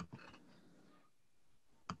transfer.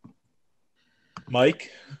 Mike?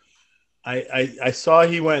 I saw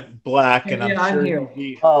he went black, and I'm sure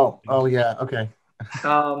he. Oh yeah, okay.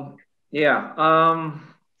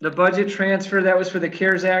 The budget transfer that was for the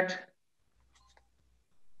CARES Act.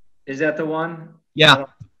 Is that the one? Yeah.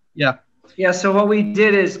 Yeah. So what we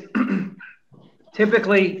did is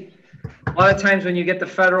typically a lot of times when you get the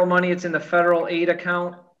federal money, it's in the federal aid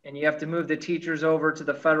account, and you have to move the teachers over to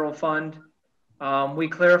the federal fund. We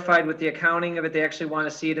clarified with the accounting of it; they actually want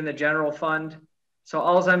to see it in the general fund. So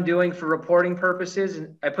all I'm doing for reporting purposes,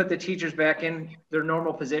 and I put the teachers back in their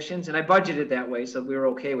normal positions, and I budgeted that way, so we were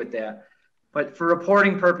okay with that. But for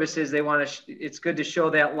reporting purposes, they want to, it's good to show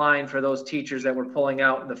that line for those teachers that we're pulling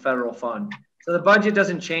out in the federal fund. So the budget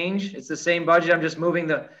doesn't change. It's the same budget. I'm just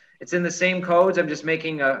moving it's in the same codes. I'm just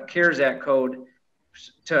making a CARES Act code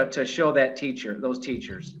to show that those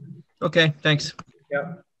teachers. Okay, thanks.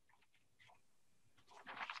 Yep.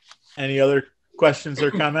 Any other questions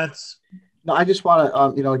or comments? No, I just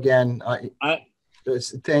want to, again, I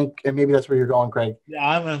think, and maybe that's where you're going, Craig. Yeah,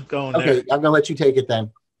 I'm going there. Okay, I'm going to let you take it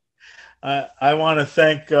then. I want to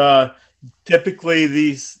thank, typically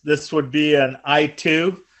this would be an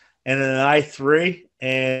I2 and an I3,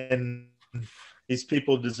 and these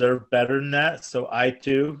people deserve better than that. So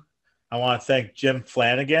I2, I want to thank Jim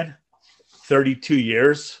Flanagan, 32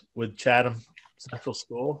 years with Chatham Central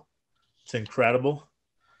School. It's incredible.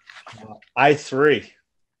 I3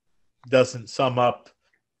 doesn't sum up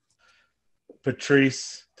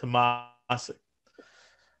Patrice Tomasic.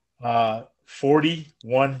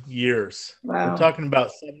 41 years. Wow. We're talking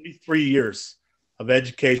about 73 years of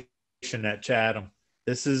education at Chatham.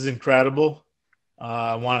 This is incredible.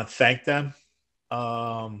 I want to thank them.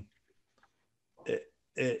 I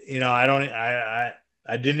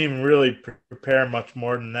didn't even really prepare much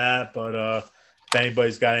more than that, but if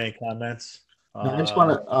anybody's got any comments. I just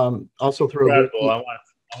want to also throw. Incredible. I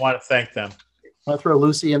want to thank them. I want to throw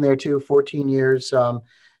Lucy in there too. 14 years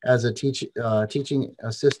as a teaching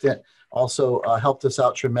assistant. Also helped us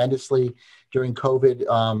out tremendously during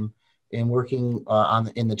COVID in working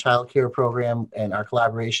in the child care program and our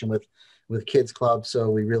collaboration with Kids Club. So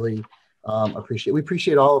we really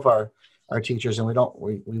appreciate all of our teachers, and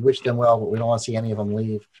we wish them well, but we don't want to see any of them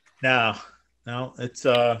leave. No, it's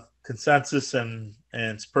consensus and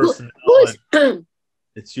it's personnel.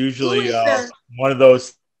 It's usually one of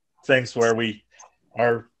those things where we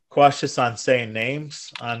are cautious on saying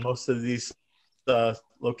names on most of these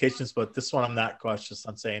locations, but this one I'm not cautious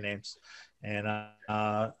on saying names. And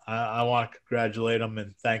I want to congratulate them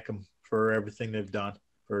and thank them for everything they've done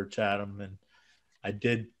for Chatham. And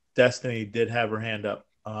Destiny did have her hand up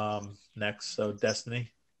next. So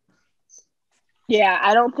Destiny. Yeah,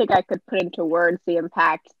 I don't think I could put into words the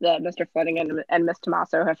impact that Mr. Flanagan and Ms.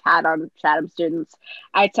 Tomaso have had on Chatham students.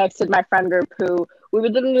 I texted my friend group who we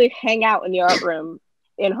would literally hang out in the art room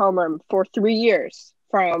in homeroom for 3 years,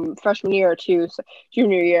 from freshman year to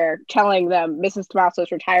junior year, telling them Mrs. Tomaso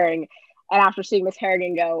is retiring. And after seeing Miss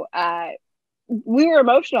Harrigan go, we were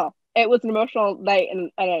emotional. It was an emotional night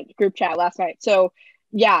in a group chat last night. So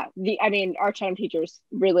yeah, our Chatham teachers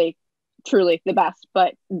really, truly the best,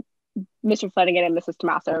 but Mr. Flanagan and Mrs.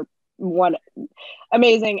 Tomaso one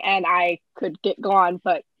amazing, and I could go on,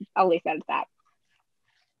 but I'll leave that at that.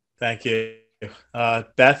 Thank you.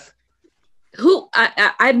 Beth? Who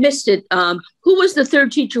I missed it. Who was the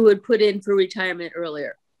third teacher who had put in for retirement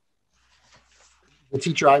earlier? The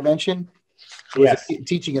teacher I mentioned? Yes.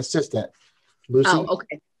 Teaching assistant. Lucy? Oh,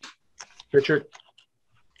 okay. Richard?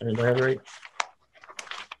 Did I have it right?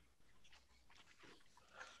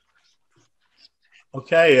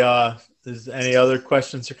 Okay. Is any other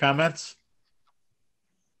questions or comments?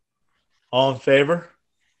 All in favor?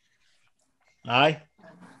 Aye?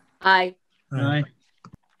 Aye. Aye.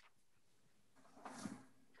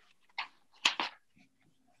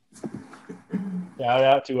 Shout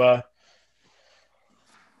out to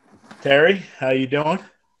Terry. How you doing?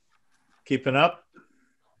 Keeping up?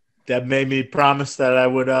 Deb made me promise that I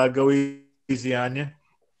would go easy on you.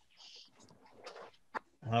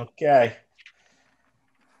 Okay.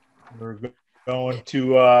 We're going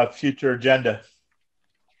to future agenda.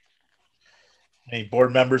 Any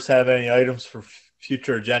board members have any items for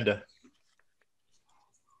future agenda?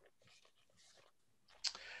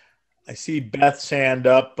 I see Beth's hand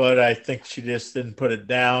up, but I think she just didn't put it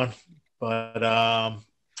down. But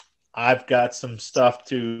I've got some stuff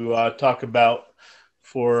to talk about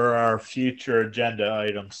for our future agenda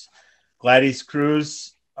items. Gladys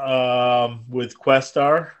Cruz with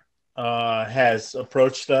Questar has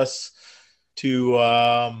approached us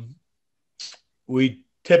to we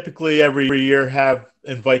typically every year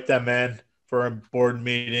invite them in for a board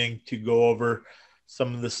meeting to go over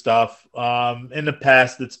some of the stuff. In the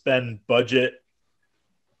past, it's been budget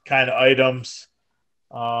kind of items.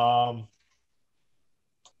 I'm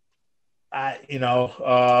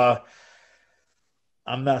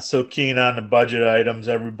not so keen on the budget items.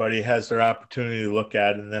 Everybody has their opportunity to look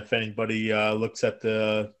at it. And if anybody looks at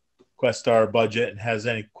the Questar budget and has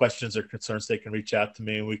any questions or concerns, they can reach out to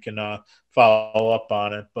me and we can follow up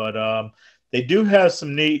on it. But they do have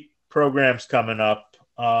some neat programs coming up.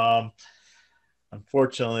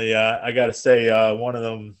 Unfortunately, I got to say one of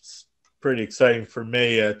them's pretty exciting for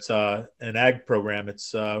me. It's an ag program.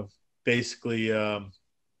 It's basically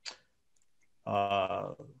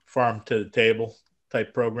farm to the table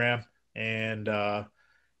type program, and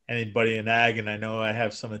anybody in ag. And I know I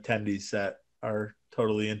have some attendees that are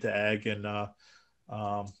totally into ag, and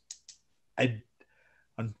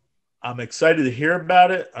I'm excited to hear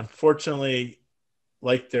about it. Unfortunately,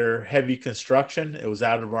 like their heavy construction, it was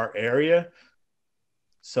out of our area,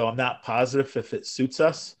 so I'm not positive if it suits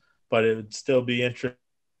us, but it would still be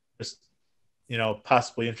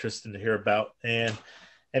possibly interesting to hear about. And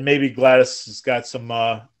maybe Gladys has got some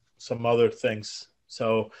other things.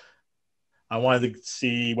 So I wanted to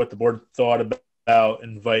see what the board thought about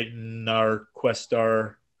inviting our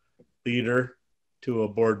Questar leader to a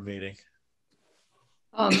board meeting.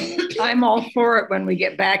 I'm all for it when we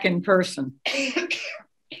get back in person.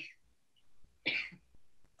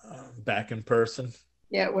 Back in person?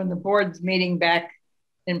 Yeah, when the board's meeting back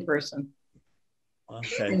in person.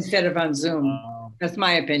 Okay. Instead of on Zoom. That's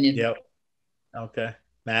my opinion. Yep. Okay.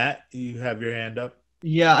 Matt, you have your hand up.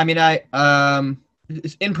 Yeah, I mean,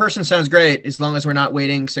 in person sounds great as long as we're not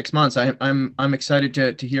waiting 6 months. I'm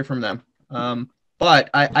excited to hear from them. But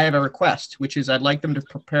I have a request, which is I'd like them to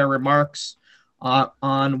prepare remarks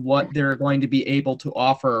on what they're going to be able to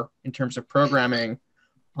offer in terms of programming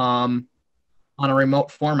on a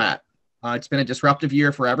remote format. It's been a disruptive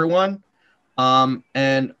year for everyone.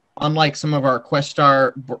 And unlike some of our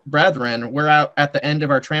Questar brethren, we're out at the end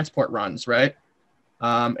of our transport runs, right?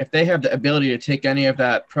 If they have the ability to take any of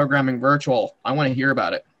that programming virtual, I want to hear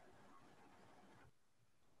about it.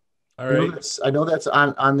 All right. I know that's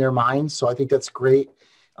on their minds, so I think that's great.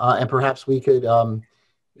 And perhaps we could,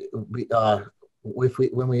 if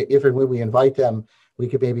and when we invite them, we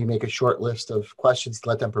could maybe make a short list of questions to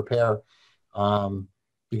let them prepare.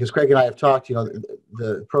 Because Craig and I have talked,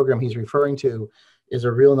 the program he's referring to is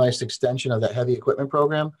a real nice extension of that heavy equipment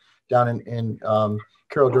program down in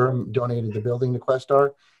Carol Durham donated the building to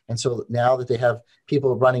Questar. And so now that they have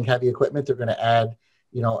people running heavy equipment, they're going to add,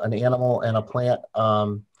 an animal and a plant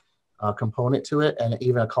component to it, and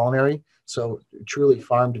even a culinary. So truly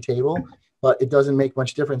farm to table, but it doesn't make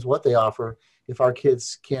much difference what they offer if our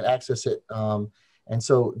kids can't access it. And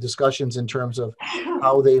so discussions in terms of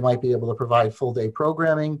how they might be able to provide full day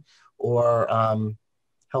programming or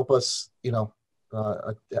help us,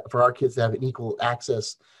 for our kids to have equal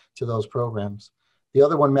access to those programs. The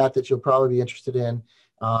other one, Matt, that you'll probably be interested in,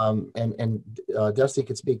 and Dusty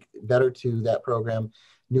could speak better to that program,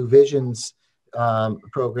 New Visions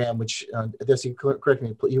program, which, Dusty, correct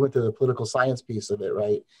me, you went to the political science piece of it,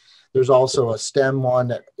 right? There's also a STEM one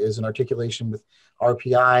that is an articulation with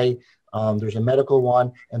RPI. There's a medical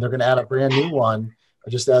one, and they're going to add a brand new one,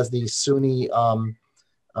 just as the SUNY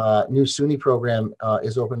new SUNY program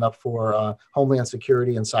is opened up for Homeland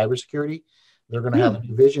Security and cybersecurity. They're going to have a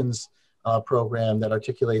Visions program that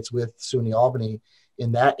articulates with SUNY Albany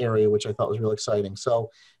in that area, which I thought was real exciting. So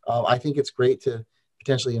I think it's great to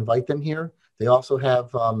potentially invite them here. They also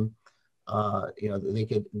have, they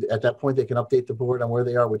could, at that point, they can update the board on where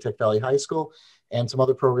they are with Tech Valley High School and some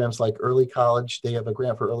other programs like Early College. They have a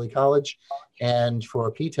grant for Early College and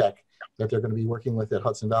for P-Tech that they're going to be working with at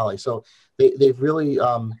Hudson Valley. So they've really,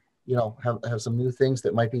 have some new things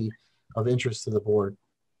that might be of interest to the board.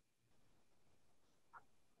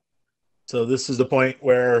 So this is the point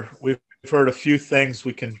where we've heard a few things.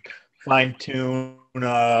 We can fine tune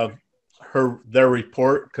their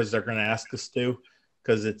report, because they're going to ask us to,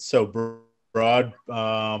 because it's so broad.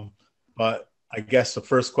 But I guess the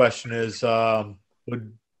first question is,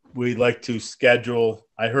 would we like to schedule,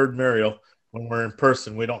 I heard Muriel, when we're in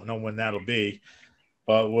person, we don't know when that'll be,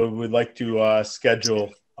 but would we like to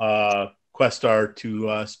schedule Questar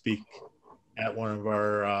to speak at one of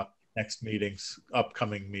our next meetings,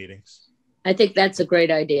 upcoming meetings? I think that's a great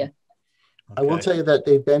idea. Okay. I will tell you that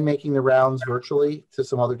they've been making the rounds virtually to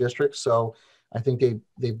some other districts. So I think they've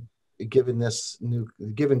given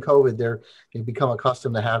COVID, they've become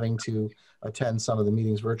accustomed to having to attend some of the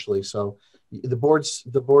meetings virtually. So the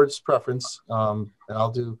board's preference, and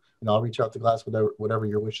I'll reach out to Glass with whatever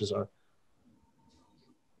your wishes are.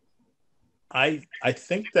 I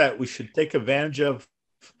think that we should take advantage of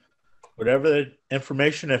whatever the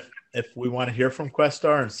information, if we want to hear from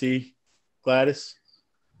Questar and see Gladys.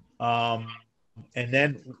 And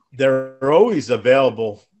then they're always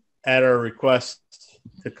available at our request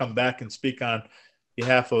to come back and speak on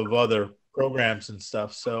behalf of other programs and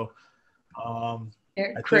stuff. So I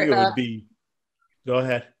think it would be, go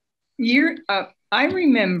ahead. I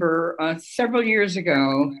remember several years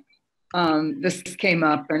ago, this came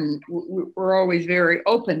up, and we're always very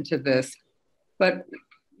open to this, but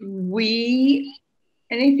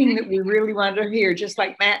anything that we really wanted to hear, just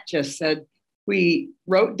like Matt just said, we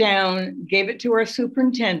wrote down, gave it to our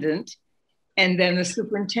superintendent, and then the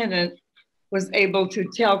superintendent was able to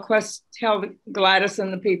tell Gladys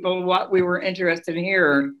and the people what we were interested in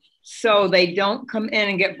hearing, so they don't come in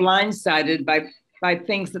and get blindsided by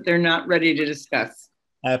things that they're not ready to discuss.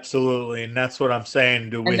 Absolutely, and that's what I'm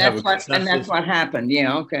saying. Do we have a consensus? And that's what happened.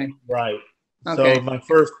 Yeah. Okay. Right. Okay. So my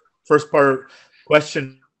first part,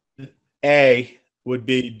 question A would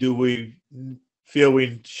be: do we feel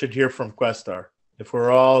we should hear from Questar? If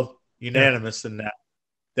we're all unanimous in that,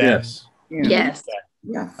 then Yes. Yes. okay.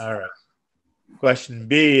 Yes. All right. Question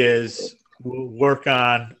B is we'll work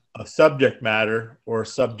on a subject matter or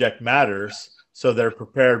subject matters so they're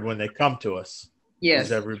prepared when they come to us. Yes.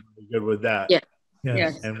 Is everybody good with that? Yeah.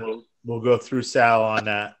 Yes. And we'll go through Sal on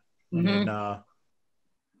that, Mhm.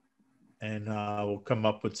 and we'll come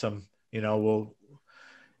up with some. You know,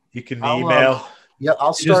 you can I'll, email. Yeah,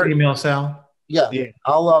 I'll Just start. email Sal. Yeah, Yeah.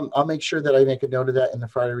 I'll make sure that I make a note of that in the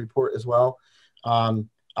Friday report as well.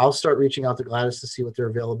 I'll start reaching out to Gladys to see what their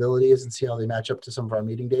availability is and see how they match up to some of our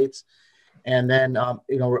meeting dates. And then,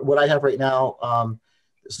 you know, what I have right now,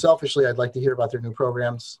 selfishly, I'd like to hear about their new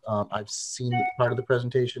programs. I've seen part of the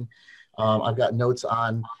presentation. I've got notes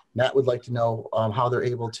on, Matt would like to know how they're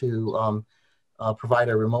able to provide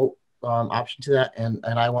a remote option to that. And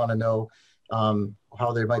I want to know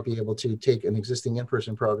how they might be able to take an existing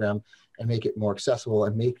in-person program and make it more accessible,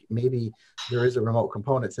 and maybe there is a remote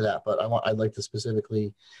component to that, but I'd like to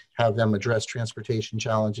specifically have them address transportation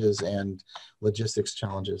challenges and logistics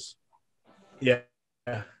challenges. Yeah.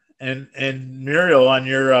 And Muriel, on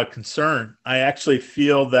your concern, I actually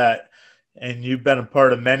feel that, and you've been a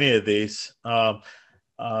part of many of these, I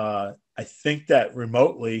think that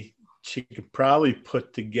remotely she could probably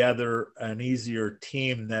put together an easier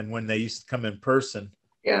team than when they used to come in person.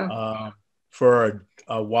 Yeah. For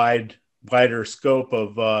a wider scope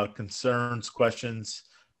of concerns, questions,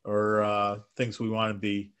 or things we want to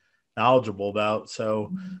be knowledgeable about.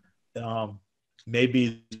 So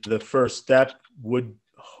maybe the first step would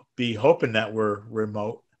be hoping that we're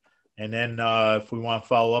remote. And then if we want to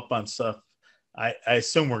follow up on stuff, I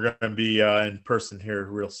assume we're going to be in person here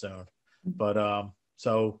real soon. But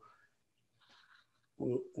so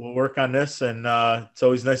we'll work on this, and it's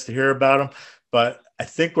always nice to hear about them. But I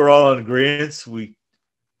think we're all in agreement.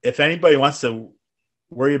 If anybody wants to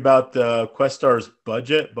worry about Questar's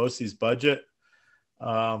budget, BOCES budget,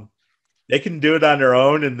 they can do it on their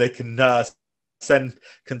own, and they can send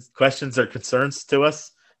questions or concerns to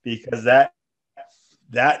us, because that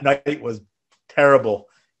night was terrible.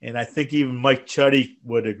 And I think even Mike Chuddy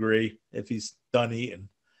would agree if he's done eating.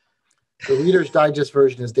 The Reader's Digest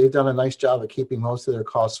version is they've done a nice job of keeping most of their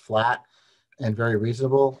costs flat and very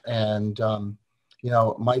reasonable. And, you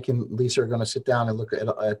know, Mike and Lisa are going to sit down and look at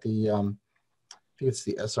the, I think it's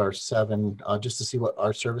the SR7, just to see what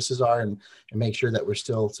our services are and make sure that we're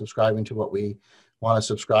still subscribing to what we want to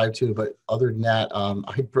subscribe to. But other than that,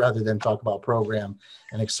 I'd rather them talk about program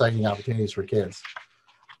and exciting opportunities for kids.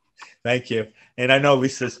 Thank you. And I know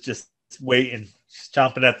Lisa's just waiting. She's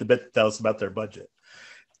chomping at the bit to tell us about their budget.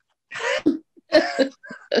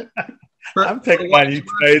 I'm picking on you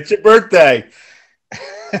today. It's your birthday.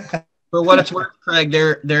 For what it's worth, Craig,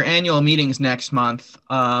 their annual meetings next month.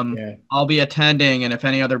 I'll be attending, and if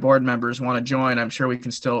any other board members want to join, I'm sure we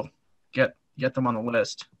can still get them on the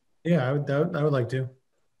list. Yeah, I would like to.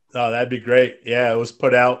 Oh, that'd be great. Yeah, it was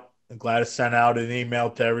put out. Gladys sent out an email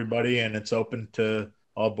to everybody, and it's open to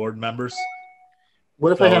all board members.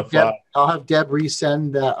 What if So I have Deb? I'll have Deb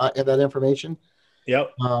resend that information.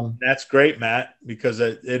 Yep, that's great, Matt, because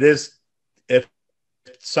it is, if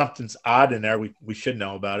something's odd in there, we should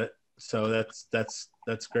know about it. So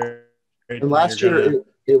that's great. And last year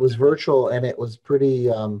it was virtual, and it was pretty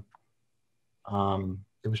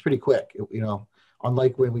quick. You know,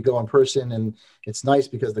 unlike when we go in person, and it's nice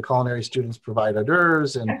because the culinary students provide hors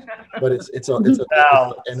d'oeuvres, but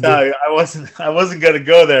no, I wasn't going to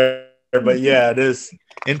go there, but yeah, it is.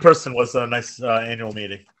 In person was a nice annual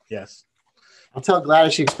meeting. Yes. I'll tell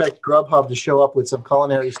Gladys you expect Grubhub to show up with some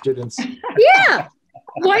culinary students. Yeah,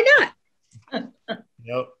 why not?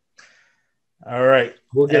 Yep. All right.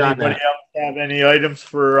 We'll get on that. Anybody else have any items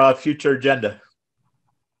for future agenda?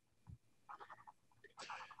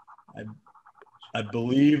 I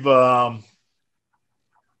believe,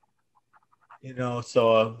 you know,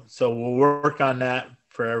 so we'll work on that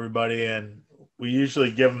for everybody, and we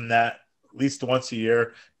usually give them that at least once a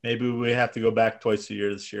year. Maybe we have to go back twice a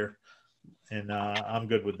year this year. And I'm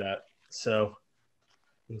good with that. So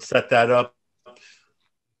we'll set that up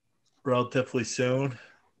relatively soon.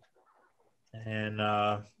 And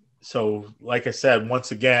so, like I said,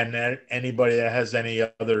 once again, anybody that has any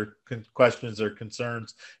other questions or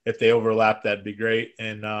concerns, if they overlap, that'd be great.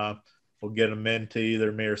 And we'll get them in to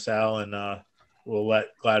either me or Sal, and we'll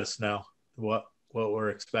let Gladys know what we're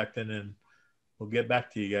expecting, and we'll get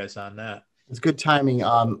back to you guys on that. It's good timing.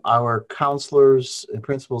 Our counselors and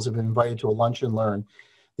principals have been invited to a lunch and learn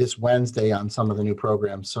this Wednesday on some of the new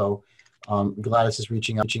programs. So Gladys is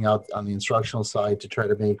reaching out on the instructional side to try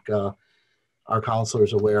to make our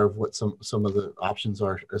counselors aware of what some of the options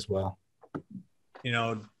are as well. You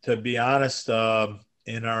know, to be honest,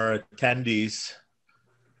 in our attendees,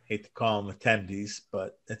 hate to call them attendees,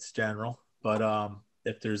 but it's general. But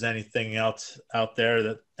if there's anything else out there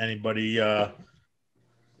that anybody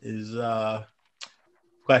is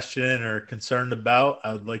questioning or concerned about,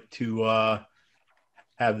 I would like to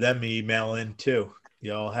have them email in too.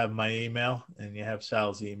 You all have my email and you have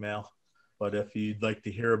Sal's email. But if you'd like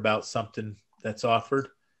to hear about something that's offered,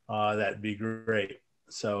 that'd be great.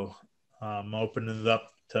 So I'm opening it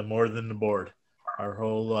up to more than the board, our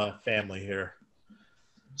whole family here.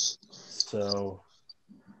 So,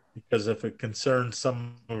 because if it concerns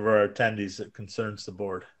some of our attendees, it concerns the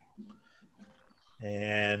board.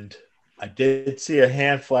 And I did see a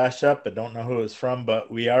hand flash up. I don't know who it's from,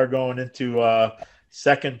 but we are going into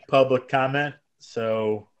second public comment.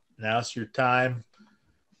 So now's your time.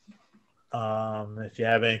 If you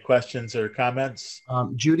have any questions or comments.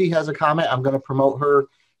 Judy has a comment. I'm going to promote her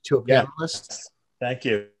to a panelist. Thank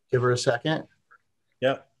you. Give her a second.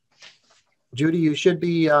 Yep. Judy, you should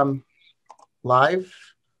be live.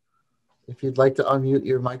 If you'd like to unmute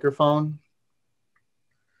your microphone.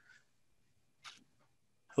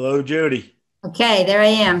 Hello, Judy. Okay, there I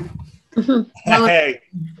am. Hey.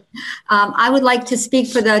 I would like to speak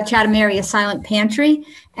for the Chatham Area Silent Pantry,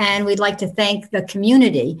 and we'd like to thank the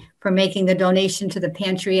community for making the donation to the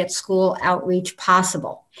pantry at school outreach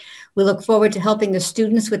possible. We look forward to helping the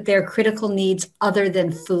students with their critical needs other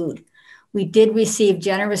than food. We did receive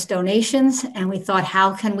generous donations, and we thought,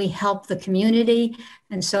 how can we help the community?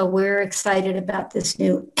 And so we're excited about this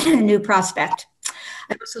new prospect.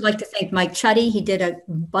 I'd also like to thank Mike Chuddy. He did a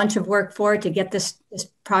bunch of work for it to get this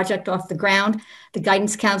project off the ground, the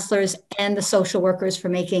guidance counselors and the social workers for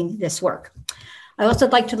making this work. I also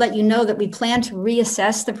like to let you know that we plan to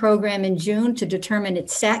reassess the program in June to determine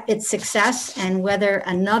its success and whether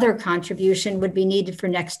another contribution would be needed for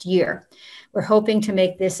next year. We're hoping to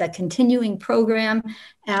make this a continuing program.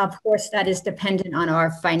 Of course, that is dependent on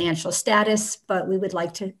our financial status, but we would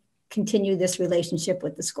like to continue this relationship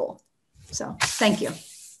with the school. So thank you.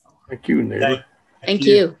 Thank you, neighbor. Thank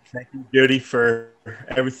you. Thank you, Judy, for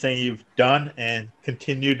everything you've done and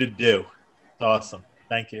continue to do. It's awesome.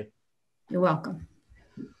 Thank you. You're welcome.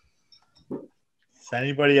 Is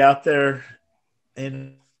anybody out there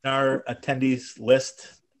in our attendees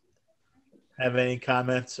list have any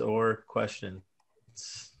comments or questions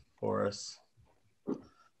for us?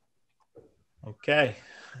 Okay.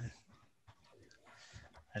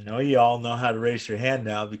 I know you all know how to raise your hand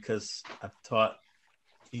now because I've taught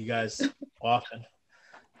you guys often.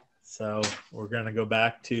 So we're going to go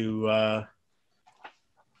back to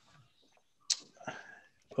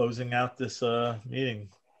closing out this meeting.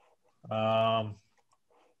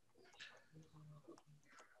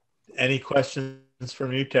 Any questions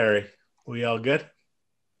from you, Terry? We all good?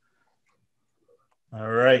 All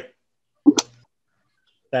right.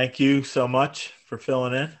 Thank you so much for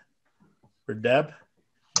filling in for Deb.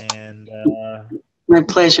 And my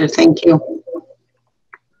pleasure. Thank you.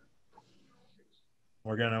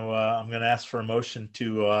 We're gonna. I'm gonna ask for a motion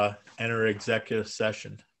to enter executive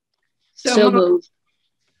session. So moved.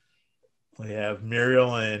 We have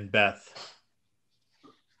Muriel and Beth.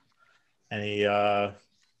 Any? All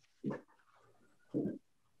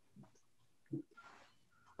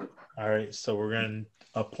right. So we're gonna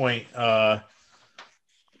appoint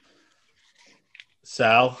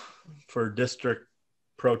Sal for district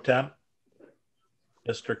pro temp,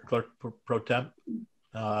 district clerk pro temp.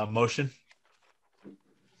 Motion.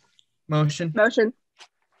 Motion.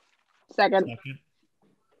 Second.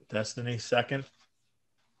 Destiny, second.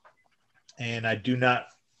 And I do not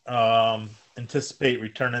anticipate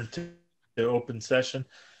returning to the open session.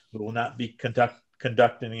 We will not be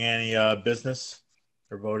conducting any business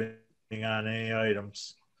or voting on any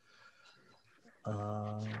items.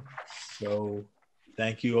 So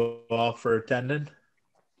thank you all for attending.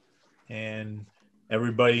 And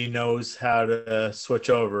everybody knows how to switch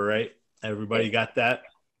over, right? Everybody got that?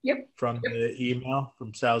 Yep. From the email,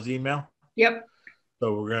 from Sal's email? Yep.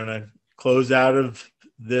 So we're going to close out of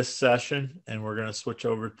this session and we're going to switch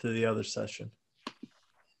over to the other session.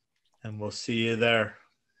 And we'll see you there.